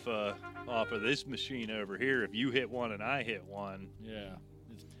do it off of this machine over here, if you hit one and I hit one, Yeah,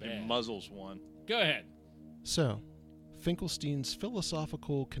 it's it bad. muzzles one. Go ahead. So, Finkelstein's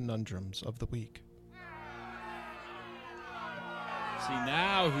philosophical conundrums of the week. See,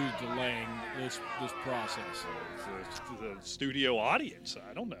 now who's delaying this process? It's the studio audience.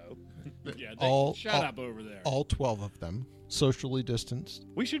 I don't know. Yeah, shut up over there. All 12 of them, socially distanced.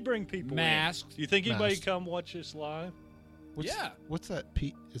 We should bring people Masked. in. You think anybody Masked. come watch this live? Yeah. What's that?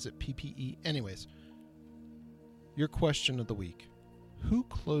 Is it PPE? Anyways, your question of the week. Who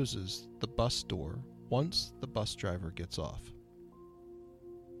closes the bus door once the bus driver gets off?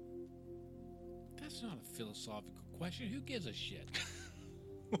 That's not a philosophical question. Who gives a shit?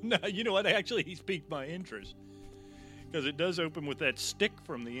 No, you know what? Actually, he's piqued my interest. Because it does open with that stick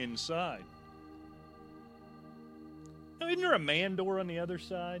from the inside. Now, isn't there a man door on the other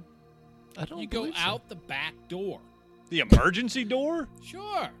side? I don't You go believe so. out the back door. The emergency door?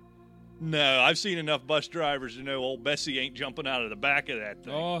 Sure. No, I've seen enough bus drivers to know old Bessie ain't jumping out of the back of that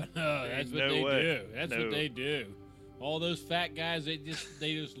thing. Oh no, that's Ain't what no they way. do. That's No. what they do. All those fat guys, they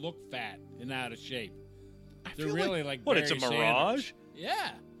just look fat and out of shape. They're feel really like What, Barry it's a Sanders. mirage?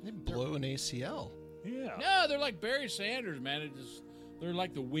 Yeah. They blow an ACL. Yeah. No, they're like Barry Sanders, man. They're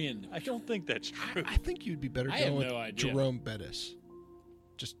like the wind. I don't think that's true. I think you'd be better I going have with no idea. Jerome Bettis.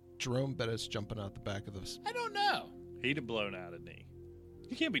 Just Jerome Bettis jumping out the back of this. I don't know. He'd have blown out a knee.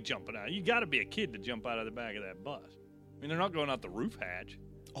 You can't be jumping out. You got to be a kid to jump out of the back of that bus. I mean, they're not going out the roof hatch.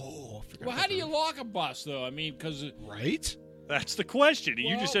 Oh, I forgot. Well, how do you lock a bus, though? I mean, because Right? That's the question. You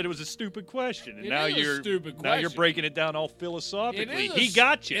Well, just said it was a stupid question, and it now is a you're stupid now you're question. breaking it down all philosophically. It is He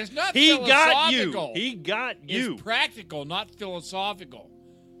got you. it's not He got you. philosophical. He got you. It's practical, not philosophical.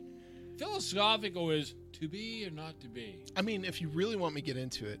 Philosophical is to be or not to be. I mean, if you really want me to get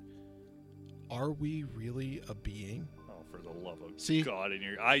into it, are we really a being? Oh, for the love of See? God!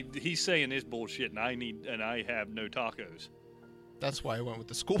 And he's saying this bullshit, and I have no tacos. That's why I went with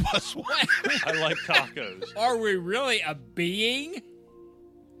the school bus one. I like tacos. Are we really a being?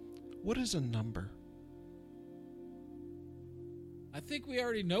 What is a number? I think we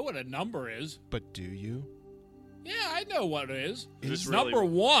already know what a number is. But do you? Yeah, I know what it is. Is this Number really-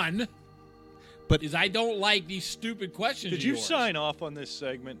 one But is I don't like these stupid questions. Did of you yours. sign off on this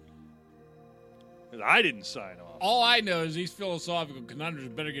segment? 'Cause I didn't sign off. All I know is these philosophical conundrums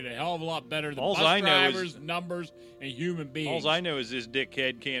better get a hell of a lot better than Alls bus I know is- drivers, numbers, and human beings. All I know is this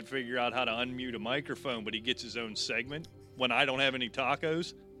dickhead can't figure out how to unmute a microphone, but he gets his own segment when I don't have any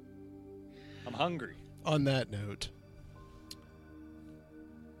tacos. I'm hungry. on that note,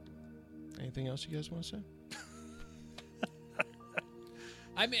 anything else you guys want to say?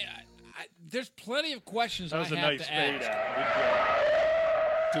 I mean, there's plenty of questions That was I a have nice to fade ask. out.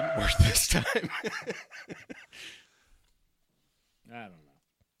 Good job. Didn't work this time. I don't know.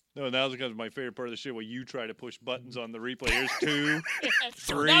 No, that was because my favorite part of the show where you try to push buttons on the replay. Here's 2,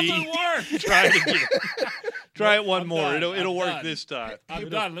 3. Nothing works. Try it again. Try it one I'm more. done. It'll I'm work done. this time. I'm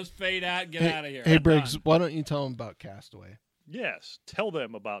done. Let's fade out and get out of here. Hey, I'm Briggs, done. why don't you tell them about Castaway? Yes, tell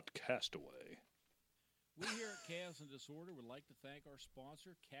them about Castaway. We here at Chaos and Disorder would like to thank our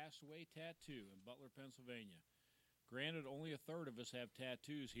sponsor, Castaway Tattoo in Butler, Pennsylvania. Granted, only a third of us have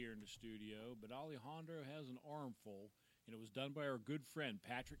tattoos here in the studio, but Alejandro has an armful, and it was done by our good friend,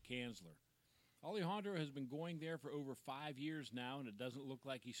 Patrick Kanzler. Alejandro has been going there for over 5 years now, and it doesn't look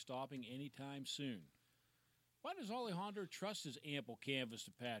like he's stopping anytime soon. Why does Alejandro trust his ample canvas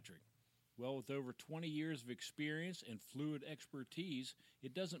to Patrick? Well, with over 20 years of experience and fluid expertise,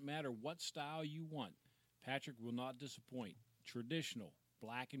 it doesn't matter what style you want. Patrick will not disappoint. Traditional,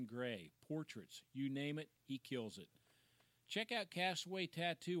 black and gray, portraits, you name it, he kills it. Check out Castaway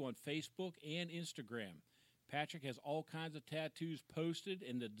Tattoo on Facebook and Instagram. Patrick has all kinds of tattoos posted,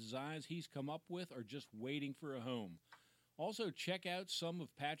 and the designs he's come up with are just waiting for a home. Also, check out some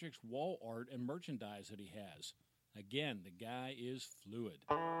of Patrick's wall art and merchandise that he has. Again, the guy is fluid.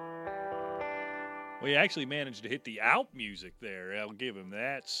 Well, he actually managed to hit the out music there. I'll give him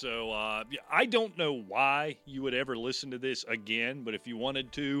that. So, yeah, I don't know why you would ever listen to this again, but if you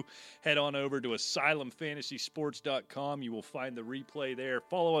wanted to, head on over to asylumfantasysports.com. You will find the replay there.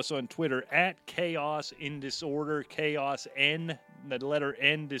 Follow us on Twitter at Chaos in Disorder, Chaos N, the letter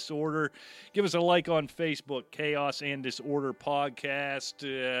N Disorder. Give us a like on Facebook, Chaos and Disorder Podcast.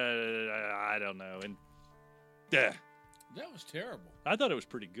 I don't know. And That was terrible. I thought it was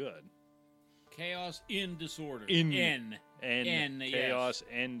pretty good. Chaos in Disorder. And N, Chaos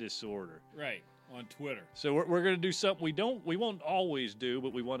yes. and Disorder. Right, on Twitter. So we're going to do something we won't always do,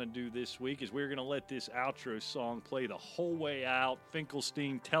 but we want to do this week is we're going to let this outro song play the whole way out.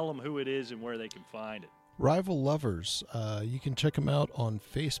 Finkelstein, tell them who it is and where they can find it. Rival Lovers. You can check them out on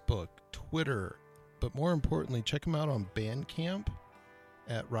Facebook, Twitter, but more importantly, check them out on Bandcamp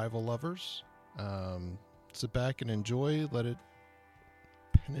at Rival Lovers. Sit back and enjoy. Let it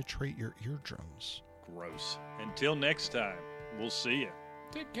penetrate your eardrums. Gross. Until next time, we'll see you.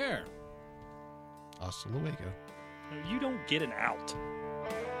 Take care. Hasta luego. You don't get an out.